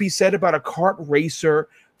something to be said about a kart racer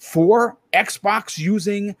for Xbox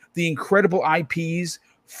using the incredible IPs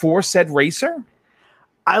for said racer?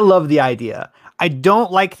 I love the idea. I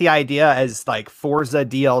don't like the idea as like Forza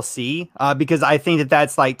DLC because I think that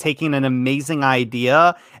that's like taking an amazing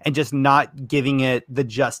idea and just not giving it the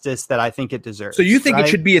justice that I think it deserves. So you think it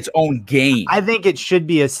should be its own game? I think it should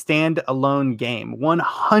be a standalone game,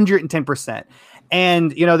 110%.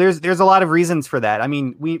 And there's a lot of reasons for that. I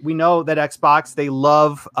mean, we know that Xbox, they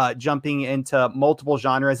love jumping into multiple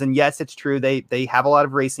genres, and yes, it's true they have a lot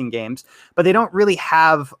of racing games, but they don't really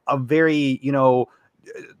have a very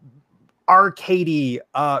arcadey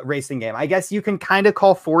racing game. I guess you can kind of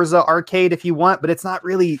call Forza arcade if you want, but it's not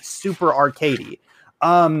really super arcadey.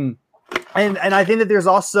 And I think that there's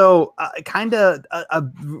also kind of a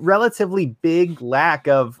relatively big lack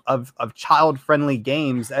of child friendly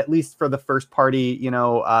games, at least for the first party,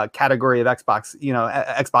 category of Xbox,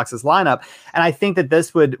 Xbox's lineup. And I think that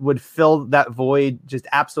this would fill that void just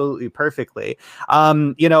absolutely perfectly.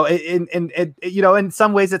 In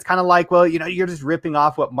some ways it's kind of like, well, you're just ripping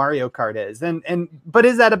off what Mario Kart is, but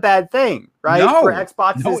is that a bad thing? Right? No, for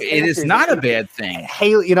Xbox, no, it is not a bad thing.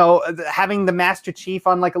 Hey, having the Master Chief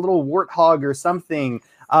on like a little warthog or something,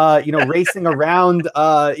 racing around,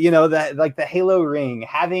 the Halo ring,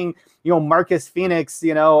 having Marcus Phoenix,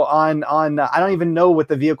 on I don't even know what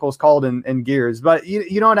the vehicle's called in Gears, but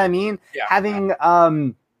you know what I mean? Yeah. Having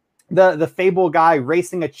the Fable guy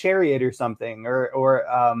racing a chariot or something, or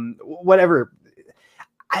whatever.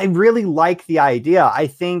 I really like the idea. I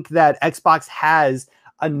think that Xbox has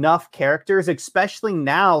enough characters, especially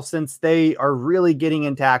now since they are really getting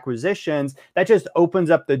into acquisitions, that just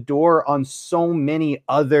opens up the door on so many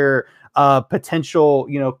other potential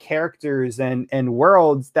characters and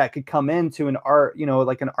worlds that could come into an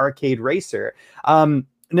like an arcade racer.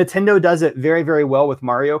 Nintendo does it very, very well with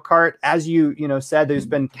Mario Kart. As you said, there's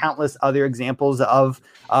been countless other examples of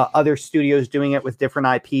other studios doing it with different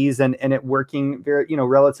IPs and it working very,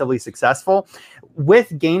 relatively successful.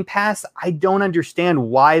 With Game Pass, I don't understand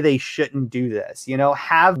why they shouldn't do this.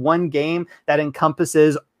 Have one game that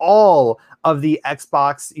encompasses all of the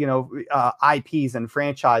Xbox, IPs and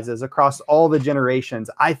franchises across all the generations.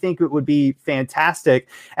 I think it would be fantastic.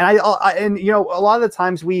 And a lot of the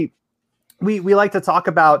times we like to talk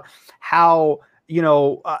about how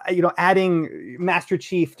adding Master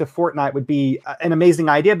Chief to Fortnite would be an amazing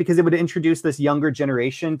idea because it would introduce this younger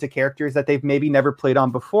generation to characters that they've maybe never played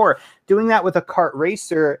on before. Doing that with a kart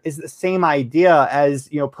racer is the same idea as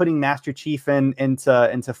putting Master Chief into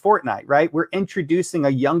Fortnite, right? We're introducing a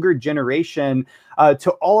younger generation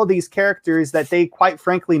to all of these characters that they quite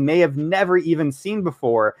frankly may have never even seen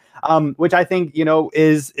before, which I think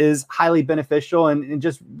is highly beneficial and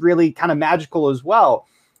just really kind of magical as well.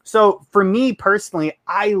 So for me personally,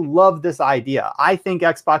 I love this idea. I think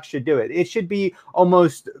Xbox should do it. It should be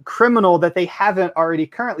almost criminal that they haven't already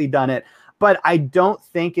currently done it. But I don't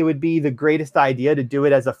think it would be the greatest idea to do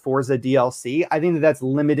it as a Forza DLC. I think that's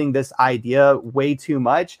limiting this idea way too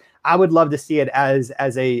much. I would love to see it as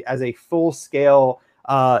a full scale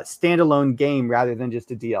standalone game rather than just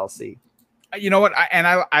a DLC. You know what?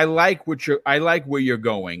 I like where you're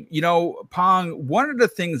going. Pong, one of the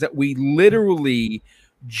things that we literally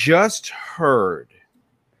just heard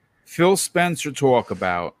Phil Spencer talk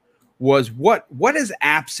about was what is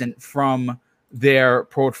absent from their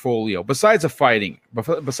portfolio besides a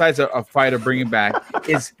fighter bringing back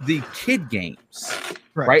is the kid games,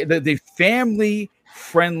 right? The family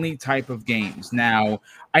friendly type of games. Now,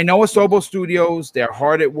 I know Asobo Studios, they're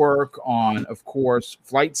hard at work on, of course,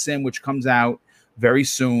 Flight Sim, which comes out very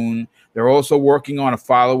soon. They're also working on a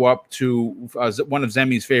follow-up to one of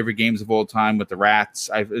Zemi's favorite games of all time with the rats.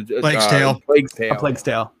 Plague's Tale. Plague's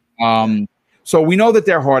Tale. So we know that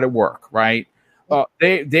they're hard at work, right?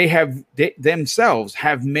 They themselves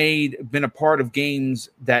have been a part of games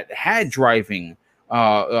that had driving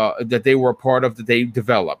that they were a part of that they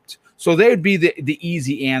developed. So they would be the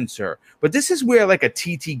easy answer. But this is where like a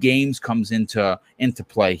TT Games comes into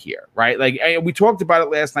play here, right? Like we talked about it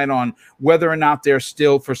last night on whether or not they're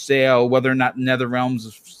still for sale, whether or not NetherRealms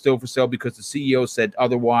is still for sale because the CEO said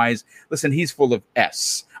otherwise. Listen, he's full of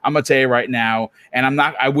S. I'm gonna tell you right now, and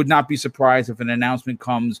I would not be surprised if an announcement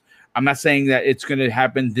comes. I'm not saying that it's going to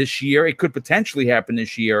happen this year. It could potentially happen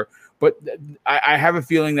this year. But I have a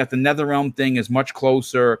feeling that the NetherRealm thing is much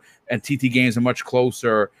closer and TT Games are much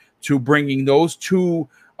closer to bringing those two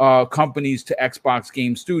companies to Xbox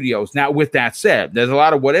Game Studios. Now, with that said, there's a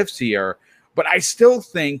lot of what ifs here, but I still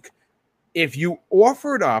think if you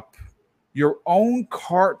offered up your own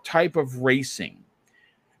kart type of racing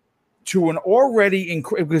to an already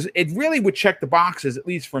because it really would check the boxes, at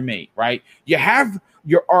least for me, right? You have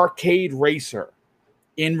your arcade racer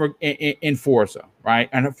in Forza, right?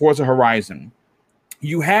 And Forza Horizon.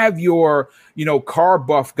 You have your, car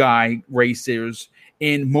buff guy racers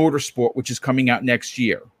in Motorsport, which is coming out next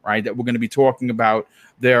year, right? That we're going to be talking about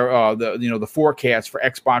the forecast for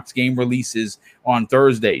Xbox game releases on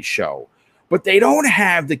Thursday's show. But they don't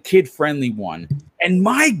have the kid-friendly one. And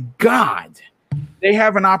my God, they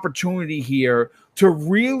have an opportunity here to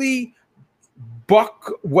really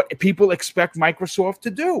buck what people expect Microsoft to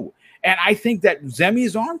do. And I think that Zemi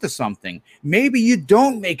is onto something. Maybe you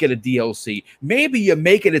don't make it a DLC. Maybe you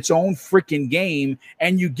make it its own freaking game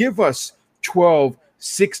and you give us 12,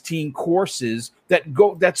 16 courses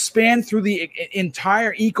that span through the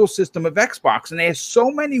entire ecosystem of Xbox, and there's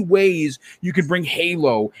so many ways you can bring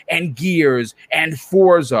Halo and Gears and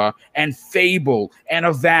Forza and Fable and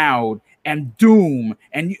Avowed and Doom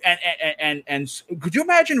and could you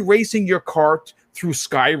imagine racing your kart through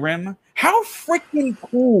Skyrim? How freaking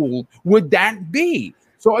cool would that be?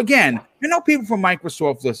 So again, people from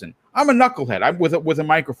Microsoft, listen, I'm a knucklehead. I'm with a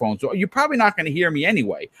microphone, so you're probably not going to hear me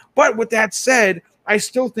anyway. But with that said, I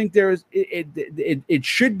still think it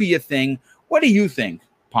should be a thing. What do you think,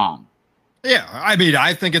 Pong? Yeah, I mean,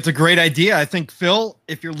 I think it's a great idea. I think, Phil,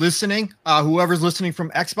 if you're listening, whoever's listening from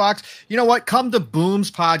Xbox, you know what? Come to Boom's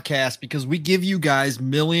podcast, because we give you guys $1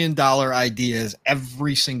 million ideas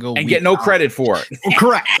every single week. And get no credit for it.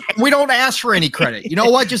 Correct. We don't ask for any credit. You know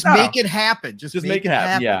what? Just make it happen. Just make it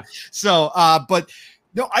happen. Yeah. So, but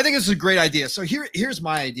no, I think this is a great idea. So here's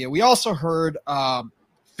my idea. We also heard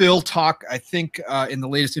Phil talk, I think, in the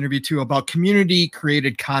latest interview too, about community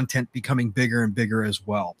created content becoming bigger and bigger as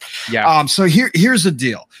well. Yeah. So here's the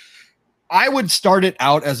deal. I would start it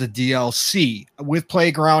out as a DLC with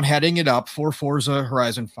Playground heading it up for Forza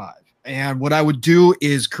Horizon 5. And what I would do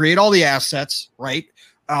is create all the assets, right?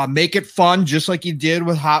 Make it fun, just like you did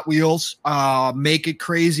with Hot Wheels. Make it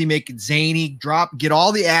crazy, make it zany, get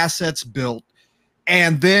all the assets built,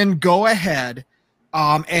 and then go ahead.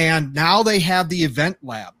 And now they have the Event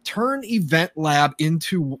Lab. Turn Event Lab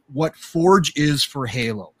into what Forge is for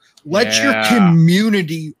Halo. Let your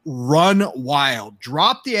community run wild.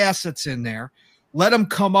 Drop the assets in there. Let them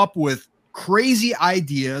come up with crazy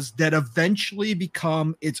ideas that eventually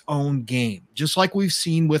become its own game, just like we've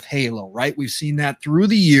seen with Halo, right? We've seen that through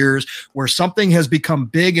the years where something has become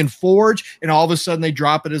big in Forge and all of a sudden they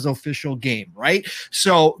drop it as official game, right?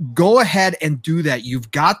 So go ahead and do that.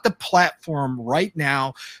 You've got the platform right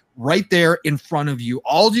now, right there in front of you.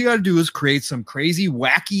 All you got to do is create some crazy,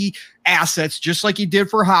 wacky assets, just like you did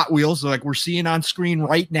for Hot Wheels, like we're seeing on screen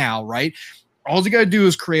right now, right? All you got to do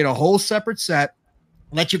is create a whole separate set.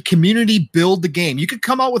 Let your community build the game. You could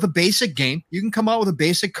come out with a basic game. You can come out with a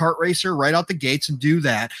basic kart racer right out the gates and do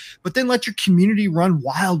that. But then let your community run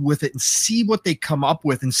wild with it and see what they come up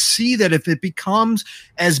with, and see that if it becomes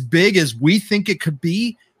as big as we think it could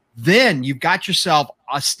be, then you've got yourself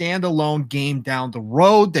a standalone game down the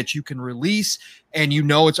road that you can release, and you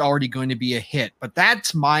know it's already going to be a hit. But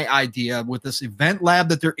that's my idea with this Event Lab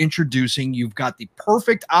that they're introducing. You've got the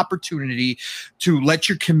perfect opportunity to let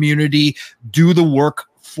your community do the work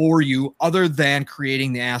for you, other than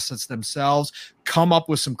creating the assets themselves. Come up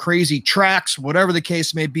with some crazy tracks, whatever the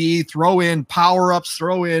case may be. Throw in power-ups,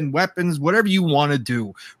 throw in weapons, whatever you want to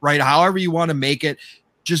do, right? However you want to make it,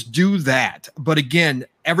 just do that. But again,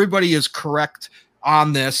 everybody is correct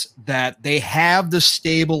on this, that they have the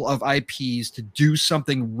stable of IPs to do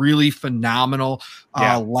something really phenomenal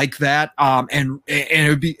like that. And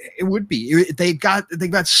it would be they've got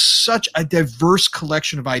such a diverse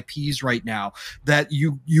collection of IPs right now that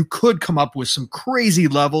you could come up with some crazy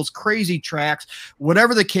levels, crazy tracks,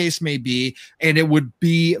 whatever the case may be, and it would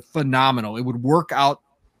be phenomenal. It would work out,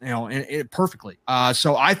 perfectly.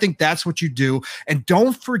 So I think that's what you do. And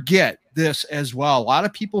don't forget this as well. A lot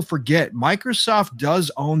of people forget Microsoft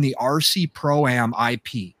does own the RC Pro-Am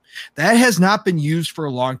IP. That has not been used for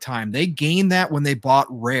a long time. They gained that when they bought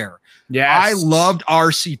Rare. Yeah, I loved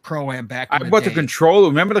RC Pro-Am back in the day. I bought the controller.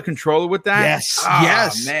 Remember the controller with that? Yes.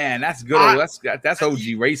 Yes. Man, that's good. That's OG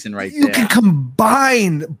racing right there. You can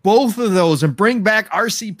combine both of those and bring back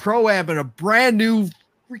RC Pro-Am in a brand new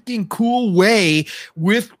freaking cool way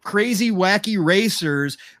with crazy, wacky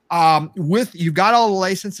racers. You've got all the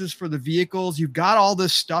licenses for the vehicles. You've got all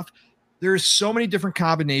this stuff. There's so many different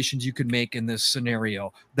combinations you could make in this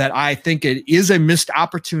scenario that I think it is a missed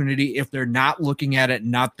opportunity if they're not looking at it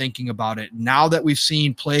and not thinking about it. Now that we've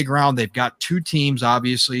seen Playground, they've got two teams,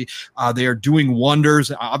 obviously. They are doing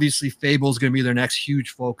wonders. Obviously, Fable is going to be their next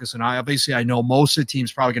huge focus. And I know most of the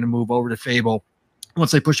teams probably going to move over to Fable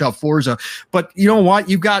once they push out Forza. But you know what?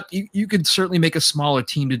 You could certainly make a smaller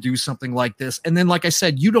team to do something like this. And then, like I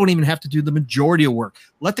said, you don't even have to do the majority of work.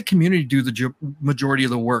 Let the community do the majority of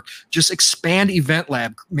the work. Just expand Event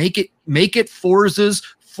Lab. Make it Forza's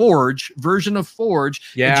Forge version of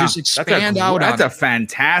Forge. Yeah, and just expand out. That's a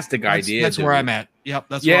fantastic idea. That's where I'm at. Yep.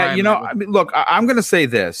 That's where I'm at. I mean, look, I'm going to say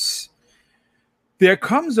this. There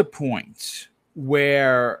comes a point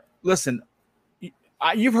where, listen,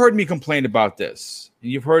 you've heard me complain about this.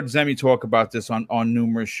 You've heard Zemi talk about this on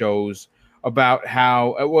numerous shows about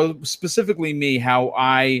how, well, specifically me, how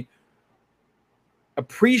I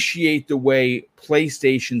appreciate the way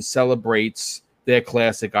PlayStation celebrates their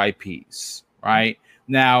classic IPs, right?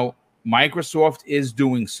 Now, Microsoft is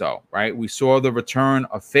doing so, right? We saw the return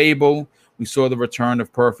of Fable. We saw the return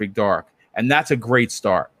of Perfect Dark. And that's a great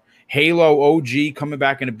start. Halo OG coming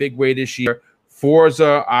back in a big way this year.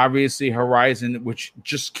 Forza, obviously, Horizon, which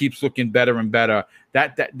just keeps looking better and better.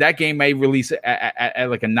 That game may release at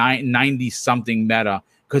like a 90-something meta,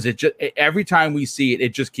 because every time we see it,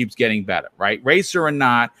 it just keeps getting better, right? Racer or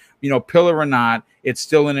not, pillar or not, it's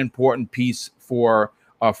still an important piece for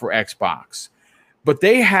Xbox. But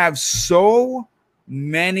they have so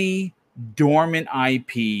many dormant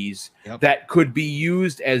IPs that could be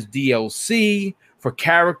used as DLC for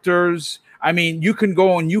characters. I mean, you can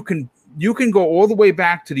go all the way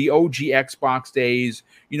back to the OG Xbox days.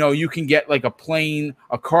 You can get like a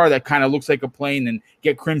car that kind of looks like a plane, and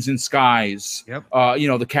get Crimson Skies.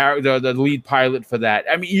 The character, the lead pilot for that.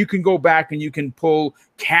 I mean, you can go back and you can pull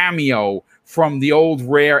Cameo from the old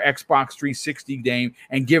rare Xbox 360 game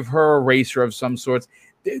and give her a racer of some sorts.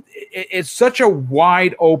 It's such a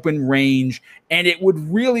wide open range, and it would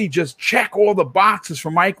really just check all the boxes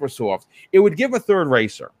for Microsoft. It would give a third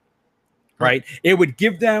racer, right? It would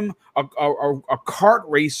give them a kart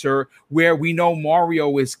racer where we know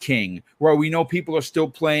Mario is king, where we know people are still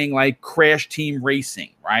playing like Crash Team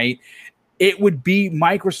Racing, right? It would be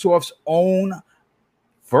Microsoft's own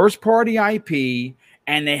first-party IP,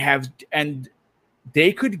 and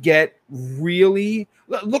they could get really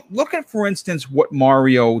look at, for instance, what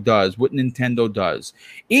Mario does, what Nintendo does.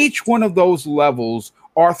 Each one of those levels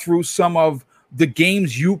are through some of the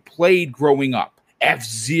games you played growing up.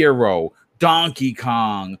 F-Zero, Donkey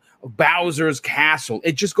Kong, Bowser's Castle.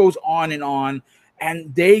 It just goes on,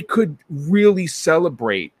 and they could really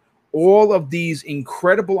celebrate all of these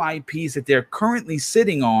incredible IPs that they're currently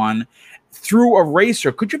sitting on through a racer.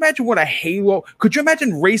 Could you imagine could you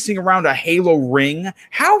imagine racing around a Halo ring?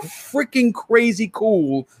 How freaking crazy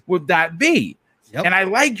cool would that be? And I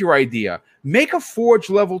like your idea. Make a Forge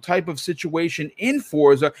level type of situation in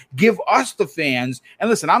Forza. Give us the fans. And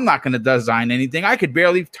listen, I'm not going to design anything. I could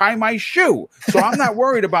barely tie my shoe. So I'm not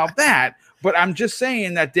worried about that. But I'm just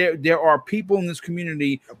saying that there are people in this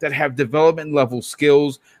community that have development level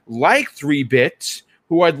skills like 3-Bit,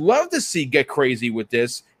 who I'd love to see get crazy with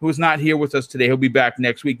this, who is not here with us today. He'll be back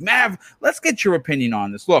next week. Mav, let's get your opinion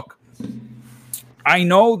on this. Look, I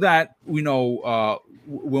know that,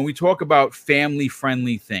 when we talk about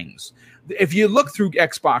family-friendly things, if you look through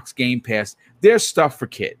Xbox Game Pass, there's stuff for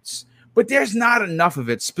kids, but there's not enough of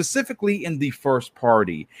it, specifically in the first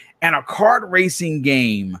party. And a kart racing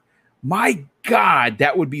game, my God,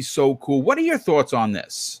 that would be so cool. What are your thoughts on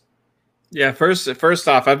this? Yeah, first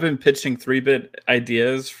off, I've been pitching 3-Bit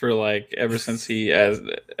ideas for like ever since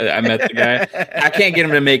I met the guy. I can't get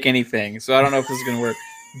him to make anything, so I don't know if this is gonna work.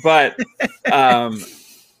 But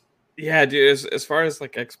yeah, dude, as far as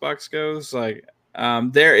like Xbox goes, like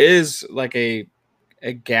there is like a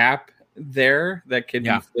gap there that can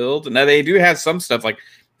be filled. Now they do have some stuff like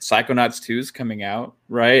Psychonauts 2 is coming out,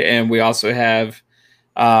 right? And we also have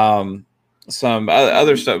some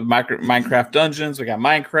other stuff, Minecraft Dungeons. We got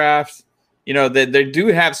Minecraft. They do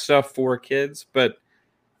have stuff for kids, but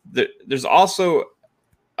there's also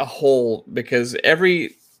a hole because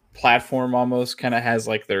every platform almost kind of has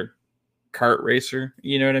like their kart racer.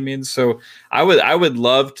 You know what I mean? So I would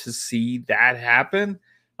love to see that happen.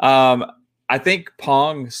 I think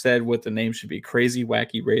Pong said what the name should be: Crazy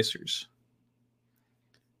Wacky Racers.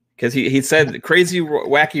 Because he said Crazy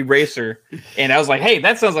Wacky Racer, and I was like, hey,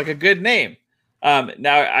 that sounds like a good name.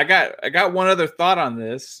 Now I got one other thought on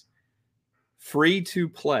this. Free to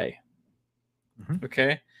play. Mm-hmm.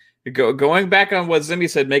 Okay. Going back on what Zimmy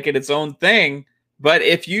said, make it its own thing. But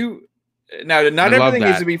if you not everything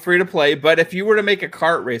needs to be free to play, but if you were to make a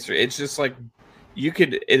kart racer, it's just like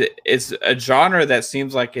it's a genre that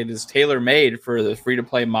seems like it is tailor-made for the free to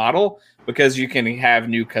play model, because you can have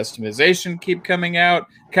new customization keep coming out.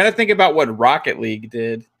 Kind of think about what Rocket League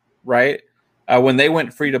did, right? When they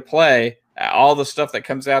went free to play, all the stuff that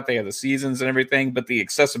comes out, they have the seasons and everything, but the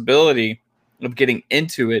accessibility of getting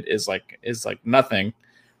into it is like nothing,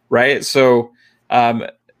 right? So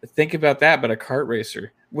think about that, but a kart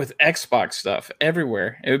racer with Xbox stuff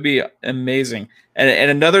everywhere, it would be amazing.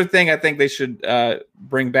 And another thing I think they should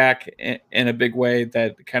bring back in a big way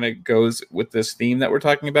that kind of goes with this theme that we're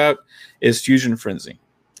talking about is Fusion Frenzy.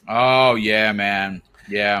 Oh yeah, man.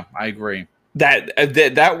 Yeah, I agree.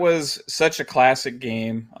 That was such a classic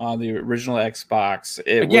game on the original Xbox.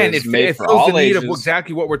 It was made for all ages.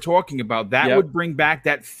 Exactly what we're talking about. That would bring back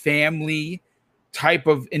that family type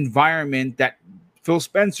of environment that Phil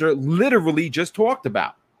Spencer literally just talked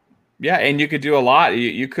about. Yeah, and you could do a lot.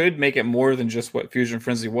 You could make it more than just what Fusion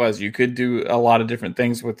Frenzy was. You could do a lot of different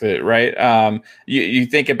things with it, right? You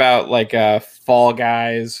think about like Fall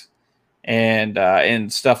Guys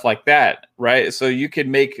and stuff like that, right? So you could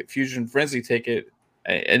make Fusion Frenzy take it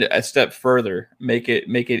a step further, make it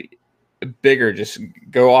bigger, just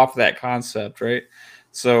go off that concept, right?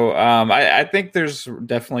 So I think there's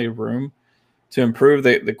definitely room to improve.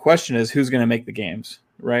 The question is who's going to make the games,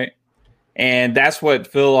 right? And that's what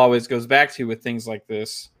Phil always goes back to with things like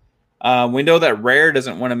this. We know that Rare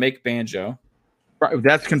doesn't want to make Banjo. Right,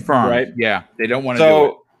 that's confirmed, right? Yeah, they don't want to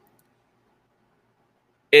do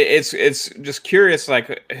it. It's just curious,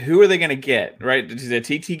 like who are they going to get, right? The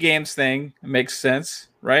TT Games thing makes sense,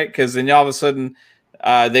 right? Because then all of a sudden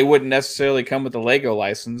they wouldn't necessarily come with the Lego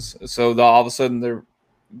license, so all of a sudden they're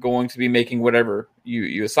going to be making whatever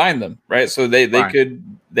you assign them, right? So they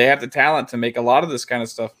have the talent to make a lot of this kind of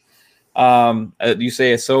stuff. You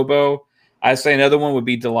say Asobo. I say another one would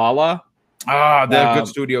be Delilah. Ah, they're a good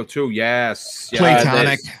studio too. Yes,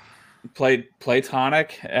 Playtonic.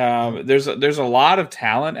 Playtonic. There's a lot of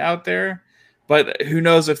talent out there, but who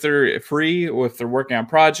knows if they're free or if they're working on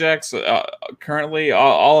projects currently.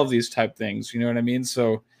 All of these type things, you know what I mean?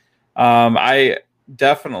 So, I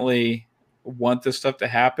definitely want this stuff to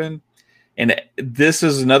happen. And this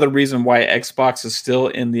is another reason why Xbox is still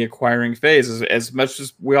in the acquiring phase. As much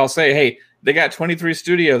as we all say, hey, they got 23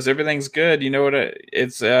 studios, everything's good. You know what?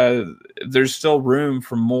 It's there's still room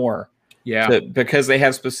for more. Yeah, because they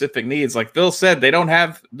have specific needs. Like Phil said, they don't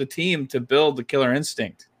have the team to build the Killer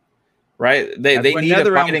Instinct, right? They need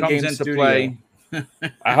a fighting game studio. Play.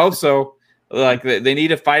 I hope so. Like they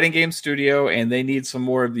need a fighting game studio, and they need some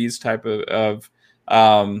more of these type of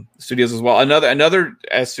studios as well. Another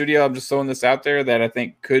studio, I'm just throwing this out there, that I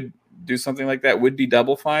think could do something like that would be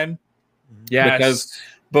Double Fine. Yeah, because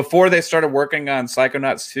before they started working on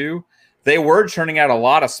Psychonauts 2, they were churning out a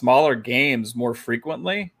lot of smaller games more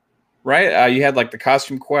frequently, right? You had like the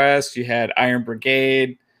Costume Quest, you had Iron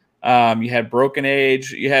Brigade, you had Broken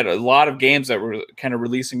Age, you had a lot of games that were kind of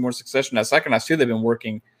releasing more succession. Now Psychonauts 2, they've been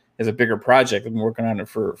working as a bigger project. They've been working on it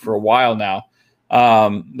for a while now.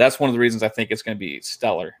 That's one of the reasons I think it's going to be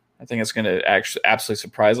stellar. I think it's going to actually absolutely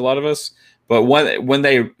surprise a lot of us. But when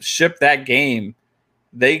they ship that game,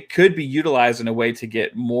 they could be utilized in a way to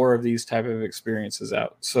get more of these type of experiences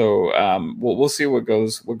out. So we'll see what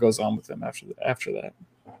goes on with them after that.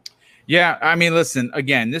 Yeah, I mean, listen,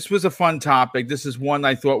 again, this was a fun topic. This is one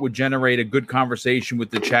I thought would generate a good conversation with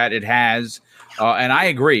the chat. It has, and I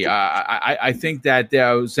agree. I think that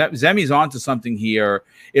Zemi's onto something here.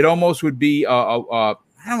 It almost would be I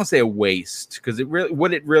don't want to say a waste, because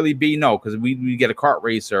would it really be? No, because we get a kart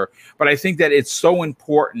racer. But I think that it's so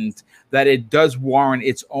important that it does warrant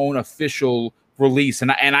its own official release.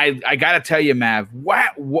 And I got to tell you, Mav,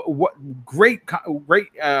 what great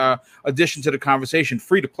addition to the conversation,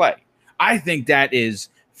 free to play. I think that is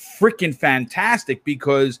freaking fantastic,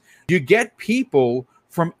 because you get people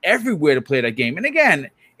from everywhere to play that game. And again,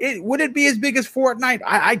 would it be as big as Fortnite?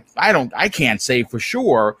 I can't say for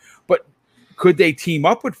sure, but could they team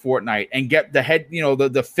up with Fortnite and get the head,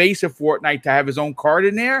 the face of Fortnite to have his own card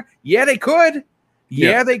in there? Yeah, they could.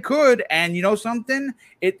 Yeah, they could. And you know something?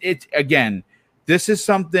 It again, this is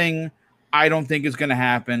something I don't think is going to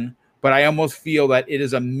happen. But I almost feel that it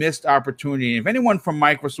is a missed opportunity. If anyone from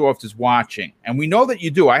Microsoft is watching, and we know that you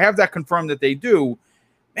do, I have that confirmed that they do.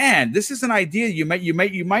 Man, this is an idea you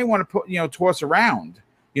might want to put toss around.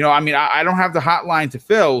 I mean, I don't have the hotline to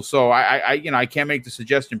Phil, so I can't make the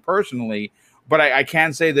suggestion personally. But I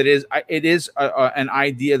can say that it is an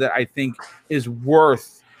idea that I think is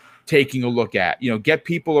worth taking a look at. Get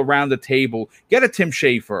people around the table, get a Tim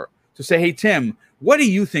Schafer to say, "Hey Tim, what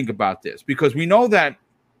do you think about this?" Because we know that.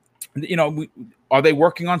 Are they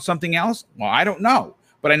working on something else? Well, I don't know,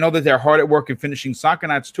 but I know that they're hard at work in finishing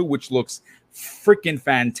Psychonauts 2, which looks freaking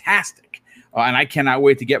fantastic, and I cannot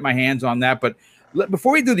wait to get my hands on that. But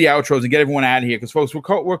before we do the outros and get everyone out of here, because folks,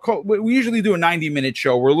 we usually do a 90-minute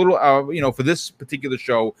show. We're a little, for this particular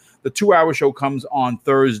show, the 2-hour show comes on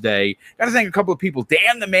Thursday. Got to thank a couple of people.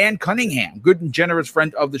 Dan the Man Cunningham, good and generous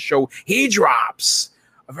friend of the show. He drops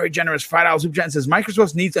a very generous $5 super chat and says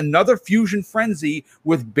Microsoft needs another Fusion Frenzy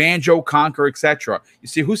with Banjo, Conquer, etc. You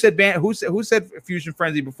see, who said Fusion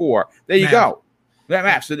Frenzy before? There you go. That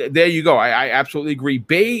map. So there you go. I absolutely agree.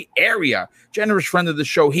 Bay Area, generous friend of the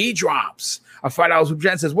show, he drops a $5 super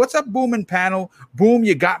chat and says, "What's up, Boom and panel? Boom,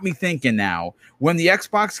 you got me thinking now. When the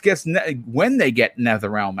Xbox gets when they get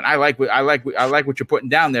NetherRealm, and I like what you're putting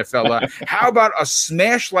down there, fella. How about a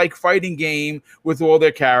Smash-like fighting game with all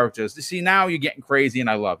their characters? You see, now you're getting crazy, and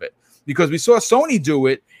I love it, because we saw Sony do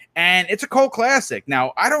it, and it's a cult classic.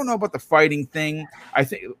 Now, I don't know about the fighting thing.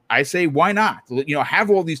 I say why not? Have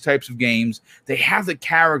all these types of games. They have the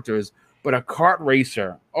characters, but a kart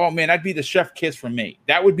racer, oh man, that'd be the chef kiss from me.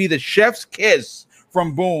 That would be the chef's kiss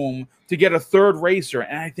from Boom to get a third racer,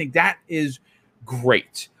 and I think that is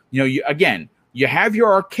great. You have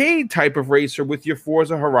your arcade type of racer with your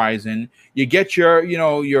Forza Horizon. You get your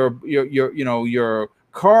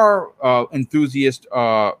car enthusiast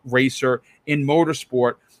racer in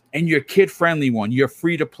motorsport, and your kid-friendly one, your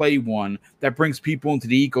free-to-play one that brings people into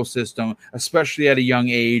the ecosystem, especially at a young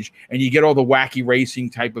age, and you get all the wacky racing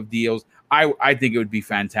type of deals. I think it would be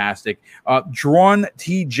fantastic. Drawn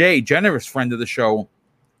TJ, generous friend of the show,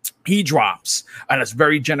 he drops, and it's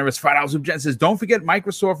very generous. $5 Jen says, don't forget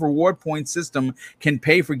Microsoft reward point system can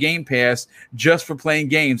pay for Game Pass just for playing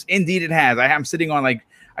games. Indeed, it has. I'm sitting on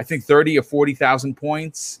I think 30 or 40,000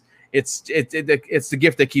 points. It's the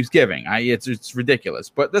gift that keeps giving. It's ridiculous.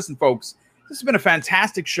 But listen, folks, this has been a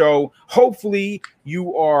fantastic show. Hopefully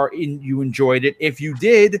you enjoyed it. If you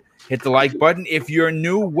did, hit the like button. If you're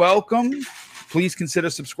new, welcome. Please consider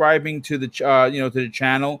subscribing to the to the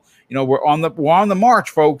channel. We're on the march,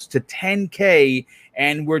 folks, to 10K,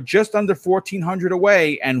 and we're just under 1,400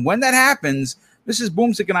 away. And when that happens, Mrs.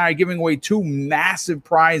 Boomstick and I are giving away 2 massive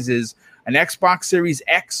prizes: an Xbox Series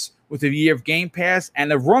X with a year of Game Pass,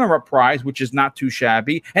 and a runner-up prize, which is not too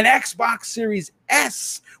shabby, an Xbox Series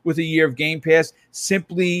S with a year of Game Pass,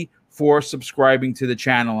 simply for subscribing to the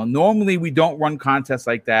channel. And normally we don't run contests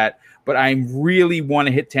like that, but I really want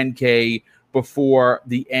to hit 10K before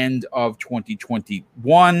the end of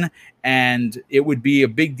 2021, and it would be a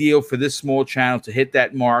big deal for this small channel to hit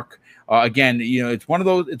that mark. Again, it's one of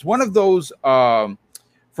those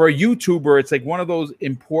for a YouTuber, it's like one of those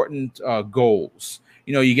important goals.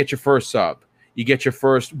 You get your first sub, you get your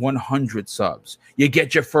first 100 subs, you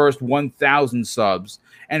get your first 1,000 subs,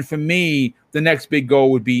 and for me, the next big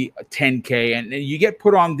goal would be 10K, and you get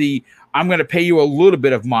put on the I'm going to pay you a little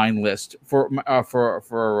bit of mine list for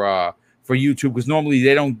YouTube, because normally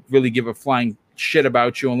they don't really give a flying shit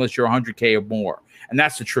about you unless you're 100K or more, and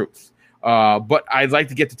that's the truth. But I'd like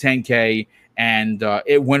to get to 10K, and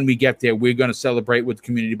when we get there, we're going to celebrate with the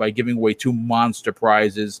community by giving away 2 monster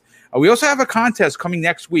prizes. We also have a contest coming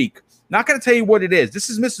next week. Not going to tell you what it is. This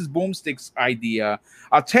is Mrs. Boomstick's idea.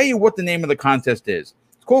 I'll tell you what the name of the contest is.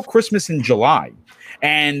 It's called Christmas in July.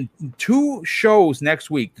 And 2 shows next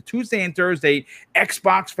week, the Tuesday and Thursday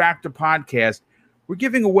Xbox Factor podcast. We're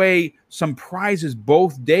giving away some prizes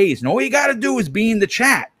both days. And all you got to do is be in the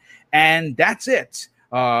chat. And that's it.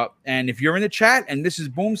 And if you're in the chat and Mrs.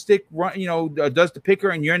 Boomstick does the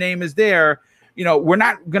picker and your name is there, we're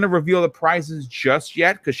not going to reveal the prizes just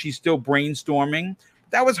yet because she's still brainstorming.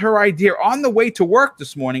 That was her idea on the way to work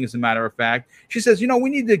this morning, as a matter of fact. She says, we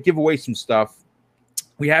need to give away some stuff.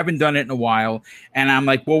 We haven't done it in a while. And I'm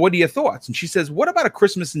like, well, what are your thoughts? And she says, what about a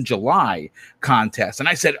Christmas in July contest? And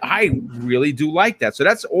I said, I really do like that. So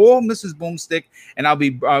that's all Mrs. Boomstick. And I'll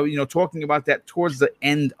be, talking about that towards the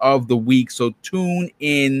end of the week. So tune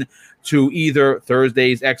in to either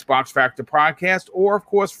Thursday's Xbox Factor podcast or, of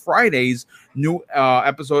course, Friday's new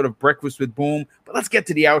episode of Breakfast with Boom. But let's get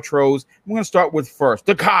to the outros. We're going to start with first,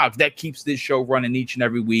 the cog that keeps this show running each and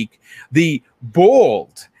every week, the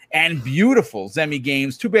bald and beautiful Zemi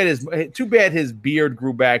Games. Too bad his beard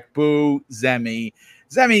grew back. Boo, Zemi.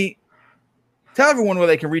 Zemi, tell everyone where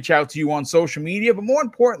they can reach out to you on social media, but more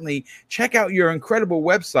importantly, check out your incredible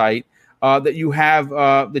website that you have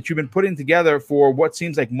that you've been putting together for what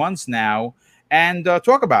seems like months now, and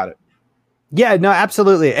talk about it. Yeah, no,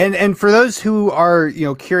 absolutely. And for those who are,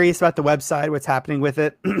 curious about the website, what's happening with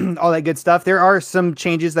it, all that good stuff, there are some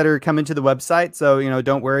changes that are coming to the website. So,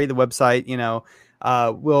 don't worry, the website,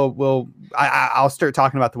 I'll start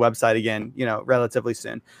talking about the website again, relatively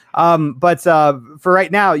soon. But for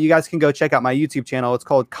right now, you guys can go check out my YouTube channel. It's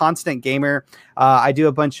called Constant Gamer. I do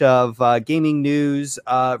a bunch of gaming news,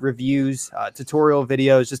 reviews, tutorial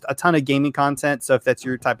videos, just a ton of gaming content. So if that's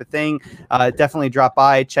your type of thing, definitely drop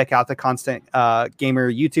by, check out the Constant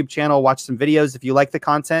Gamer YouTube channel, watch some videos. If you like the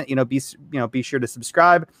content, be sure to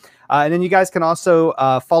subscribe. And then you guys can also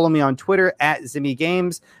follow me on Twitter at Zemi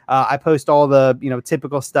Games. I post all the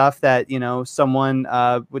typical stuff that someone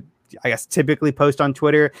would, I guess, typically post on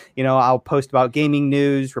Twitter. I'll post about gaming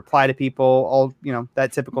news, reply to people, all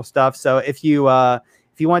that typical stuff. So if you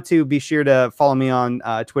want to, be sure to follow me on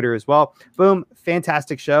Twitter as well. Boom,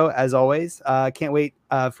 fantastic show as always. Can't wait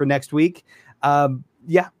for next week.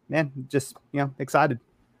 Yeah, man, just excited.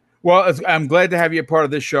 Well, I'm glad to have you a part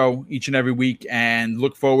of this show each and every week, and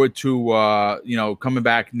look forward to coming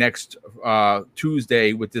back next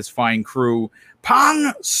Tuesday with this fine crew.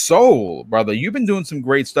 Pong Soul, brother, you've been doing some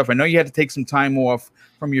great stuff. I know you had to take some time off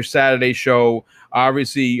from your Saturday show.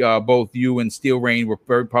 Obviously, both you and Steel Rain were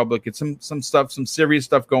very public. It's some stuff, some serious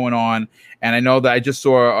stuff going on. And I know that I just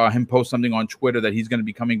saw him post something on Twitter that he's going to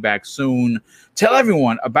be coming back soon. Tell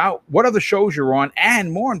everyone about what other shows you're on,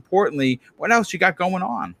 and more importantly, what else you got going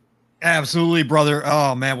on. Absolutely, brother.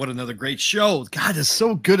 Oh man, what another great show. God, it's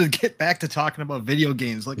so good to get back to talking about video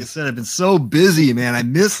games. Like I said, I've been so busy, man. I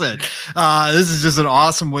miss it. This is just an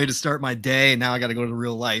awesome way to start my day. And now I got to go to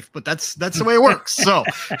real life, but that's the way it works. So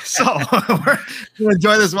we're gonna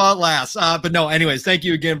enjoy this while it lasts. But no, anyways, thank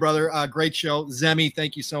you again, brother. Great show. Zemi,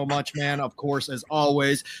 thank you so much, man. Of course, as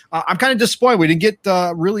always. I'm kind of disappointed we didn't get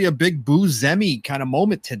really a big Boo Zemi kind of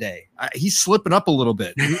moment today. He's slipping up a little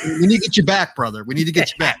bit. We need to get you back, brother. We need to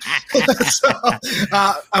get you back. So,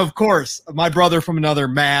 of course, my brother from another,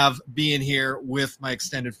 Mav, being here with my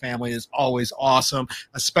extended family is always awesome,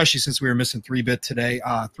 especially since we were missing 3-Bit today.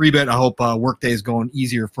 3-Bit, I hope workday is going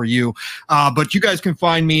easier for you. But you guys can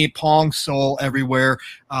find me, Pong Soul, everywhere.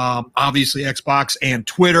 Obviously, Xbox and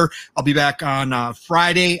Twitter. I'll be back on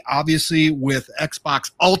Friday, obviously, with Xbox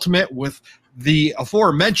Ultimate with the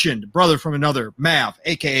aforementioned brother from another, Mav,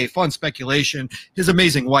 a.k.a. Fun Speculation, his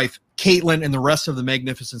amazing wife, Caitlin, and the rest of the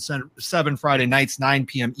Magnificent Seven Friday nights, 9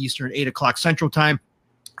 p.m. Eastern, 8 o'clock Central Time.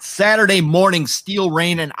 Saturday morning, Steel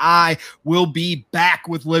Rain and I will be back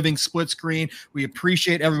with Living Split Screen. We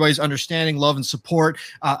appreciate everybody's understanding, love, and support.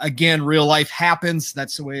 Again, real life happens.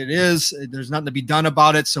 That's the way it is. There's nothing to be done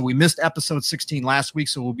about it. So we missed episode 16 last week,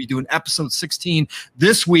 so we'll be doing episode 16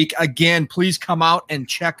 this week. Again, please come out and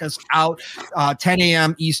check us out. 10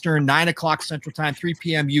 a.m. Eastern, 9 o'clock Central Time, 3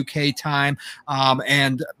 p.m. UK time.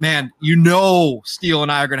 And, man, Steel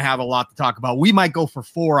and I are going to have a lot to talk about. We might go for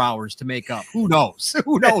 4 hours to make up. Who knows?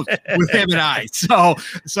 Who knows? With him and I.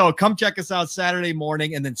 So come check us out Saturday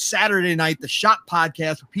morning, and then Saturday night, the Shot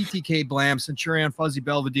Podcast with PTK Blam, Centurion, Fuzzy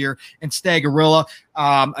Belvedere, and Stagorilla.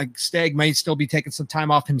 Stag may still be taking some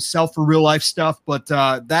time off himself for real life stuff, but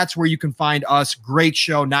that's where you can find us. Great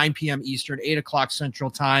show, 9 p.m. Eastern, 8 o'clock Central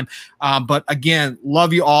Time. But again,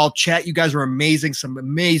 love you all. Chat, you guys are amazing. Some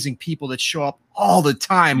amazing people that show up all the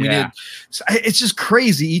time. It's just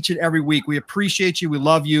crazy each and every week. We appreciate you. We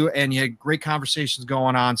love you. And you had great conversations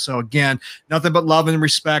going on. So again, nothing but love and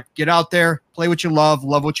respect. Get out there, play what you love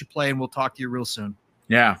what you play, and we'll talk to you real soon.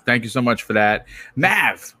 Yeah, thank you so much for that.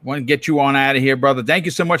 Mav, want to get you on out of here, brother. Thank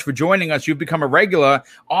you so much for joining us. You've become a regular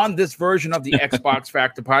on this version of the Xbox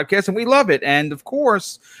Factor podcast, and we love it. And, of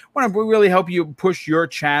course, want to really help you push your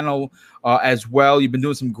channel as well. You've been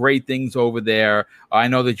doing some great things over there. I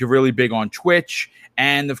know that you're really big on Twitch.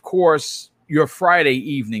 And, of course, your Friday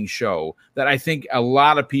evening show that I think a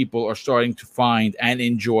lot of people are starting to find and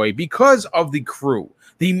enjoy because of the crew.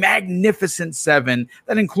 The Magnificent Seven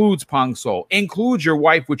that includes Pong Soul, includes your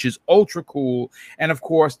wife, which is ultra cool, and of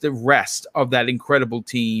course the rest of that incredible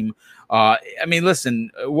team. I mean,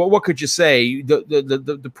 listen, what could you say?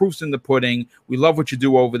 The proof's in the pudding. We love what you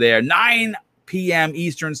do over there. 9 p.m.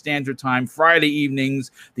 Eastern Standard Time, Friday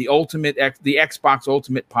evenings, the Xbox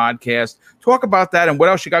Ultimate podcast. Talk about that and what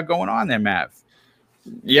else you got going on there, Mav.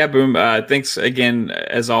 Yeah, Boom. Thanks again,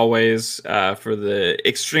 as always, for the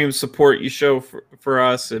extreme support you show for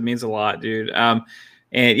us. It means a lot, dude. And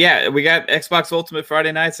yeah, we got Xbox Ultimate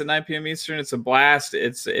Friday nights at 9 p.m. Eastern. It's a blast.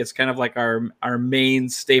 It's kind of like our main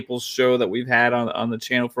staples show that we've had on the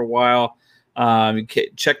channel for a while.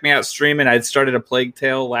 Check me out streaming. I started A Plague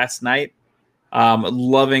Tale last night.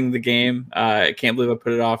 Loving the game. I can't believe I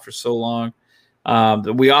put it off for so long.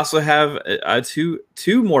 We also have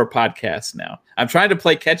two more podcasts now. I'm trying to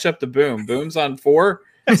play catch up to Boom. Boom's on 4,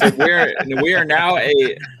 so we are now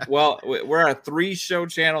we're a 3-show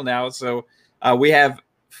channel now. So we have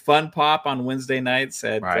Fun Pop on Wednesday nights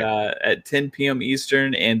at 10 p.m.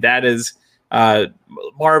 Eastern, and that is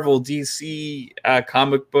Marvel, DC,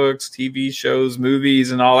 comic books, TV shows,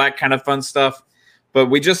 movies, and all that kind of fun stuff. But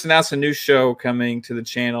we just announced a new show coming to the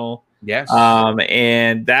channel. Yes.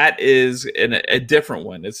 And that is a different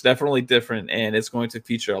one. It's definitely different, and it's going to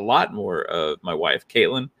feature a lot more of my wife,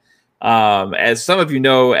 Caitlin, as some of you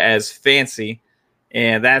know as Fancy,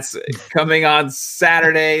 and that's coming on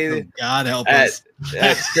Saturday. God help us.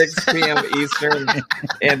 At 6 p.m. Eastern,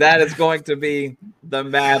 and that is going to be the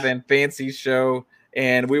Mav and Fancy show.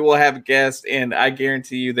 And we will have guests, and I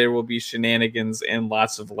guarantee you there will be shenanigans and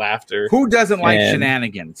lots of laughter. Who doesn't like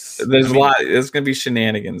shenanigans? There's a lot. There's going to be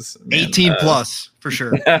shenanigans. 18 plus for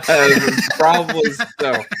sure. Probably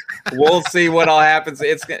so. We'll see what all happens.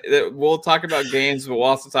 We'll talk about games, but we'll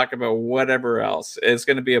also talk about whatever else. It's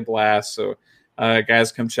going to be a blast. So,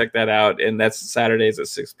 guys, come check that out. And that's Saturdays at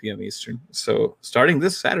 6 p.m. Eastern. So starting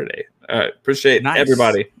this Saturday. Appreciate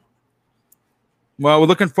everybody. Well, we're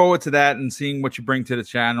looking forward to that and seeing what you bring to the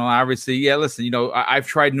channel. Obviously, yeah, listen, I've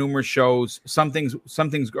tried numerous shows. Some things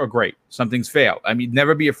are great. Some things fail. I mean,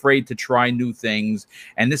 never be afraid to try new things.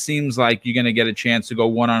 And this seems like you're going to get a chance to go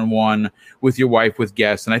one-on-one with your wife, with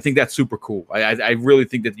guests. And I think that's super cool. I really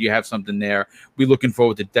think that you have something there. We're looking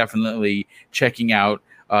forward to definitely checking out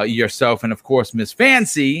yourself. And, of course, Miss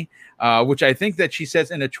Fancy, which I think that she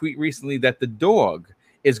says in a tweet recently that the dog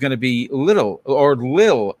is going to be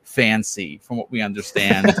Lil Fancy, from what we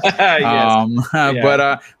understand. Yes.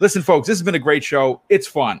 But listen, folks, this has been a great show. It's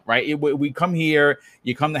fun, right? We come here,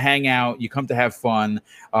 you come to hang out, you come to have fun.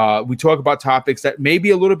 We talk about topics that may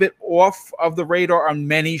be a little bit off of the radar on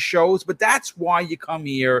many shows, but that's why you come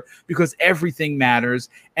here, because everything matters.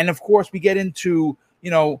 And of course, we get into,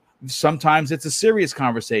 sometimes it's a serious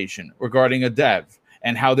conversation regarding a dev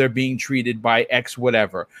and how they're being treated by X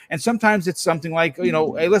whatever. And sometimes it's something like,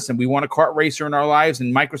 hey, listen, we want a kart racer in our lives,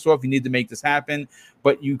 and Microsoft, you need to make this happen.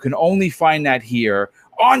 But you can only find that here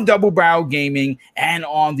on Double Barrel Gaming and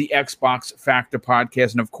on the Xbox Factor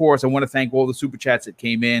podcast. And of course, I want to thank all the super chats that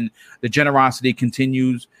came in. The generosity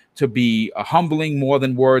continues to be humbling, more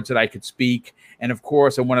than words that I could speak. And of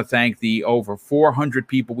course, I want to thank the over 400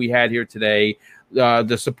 people we had here today.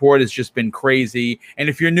 The support has just been crazy. And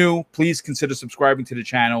if you're new, please consider subscribing to the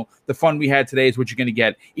channel. The fun we had today is what you're going to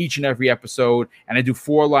get each and every episode. And I do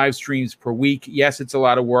 4 live streams per week. Yes, it's a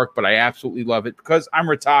lot of work, but I absolutely love it because I'm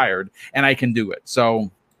retired and I can do it.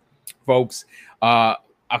 So, folks, I'll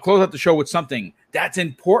close out the show with something that's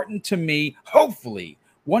important to me. Hopefully,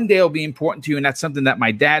 one day it'll be important to you. And that's something that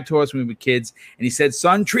my dad taught us when we were kids. And he said,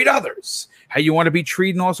 son, treat others how you want to be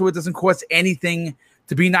treated. And also, it doesn't cost anything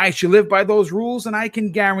to be nice. You live by those rules, and I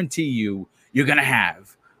can guarantee you're going to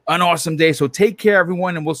have an awesome day. So take care,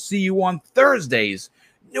 everyone, and we'll see you on Thursday's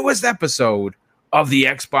newest episode of the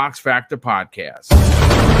Xbox Factor podcast.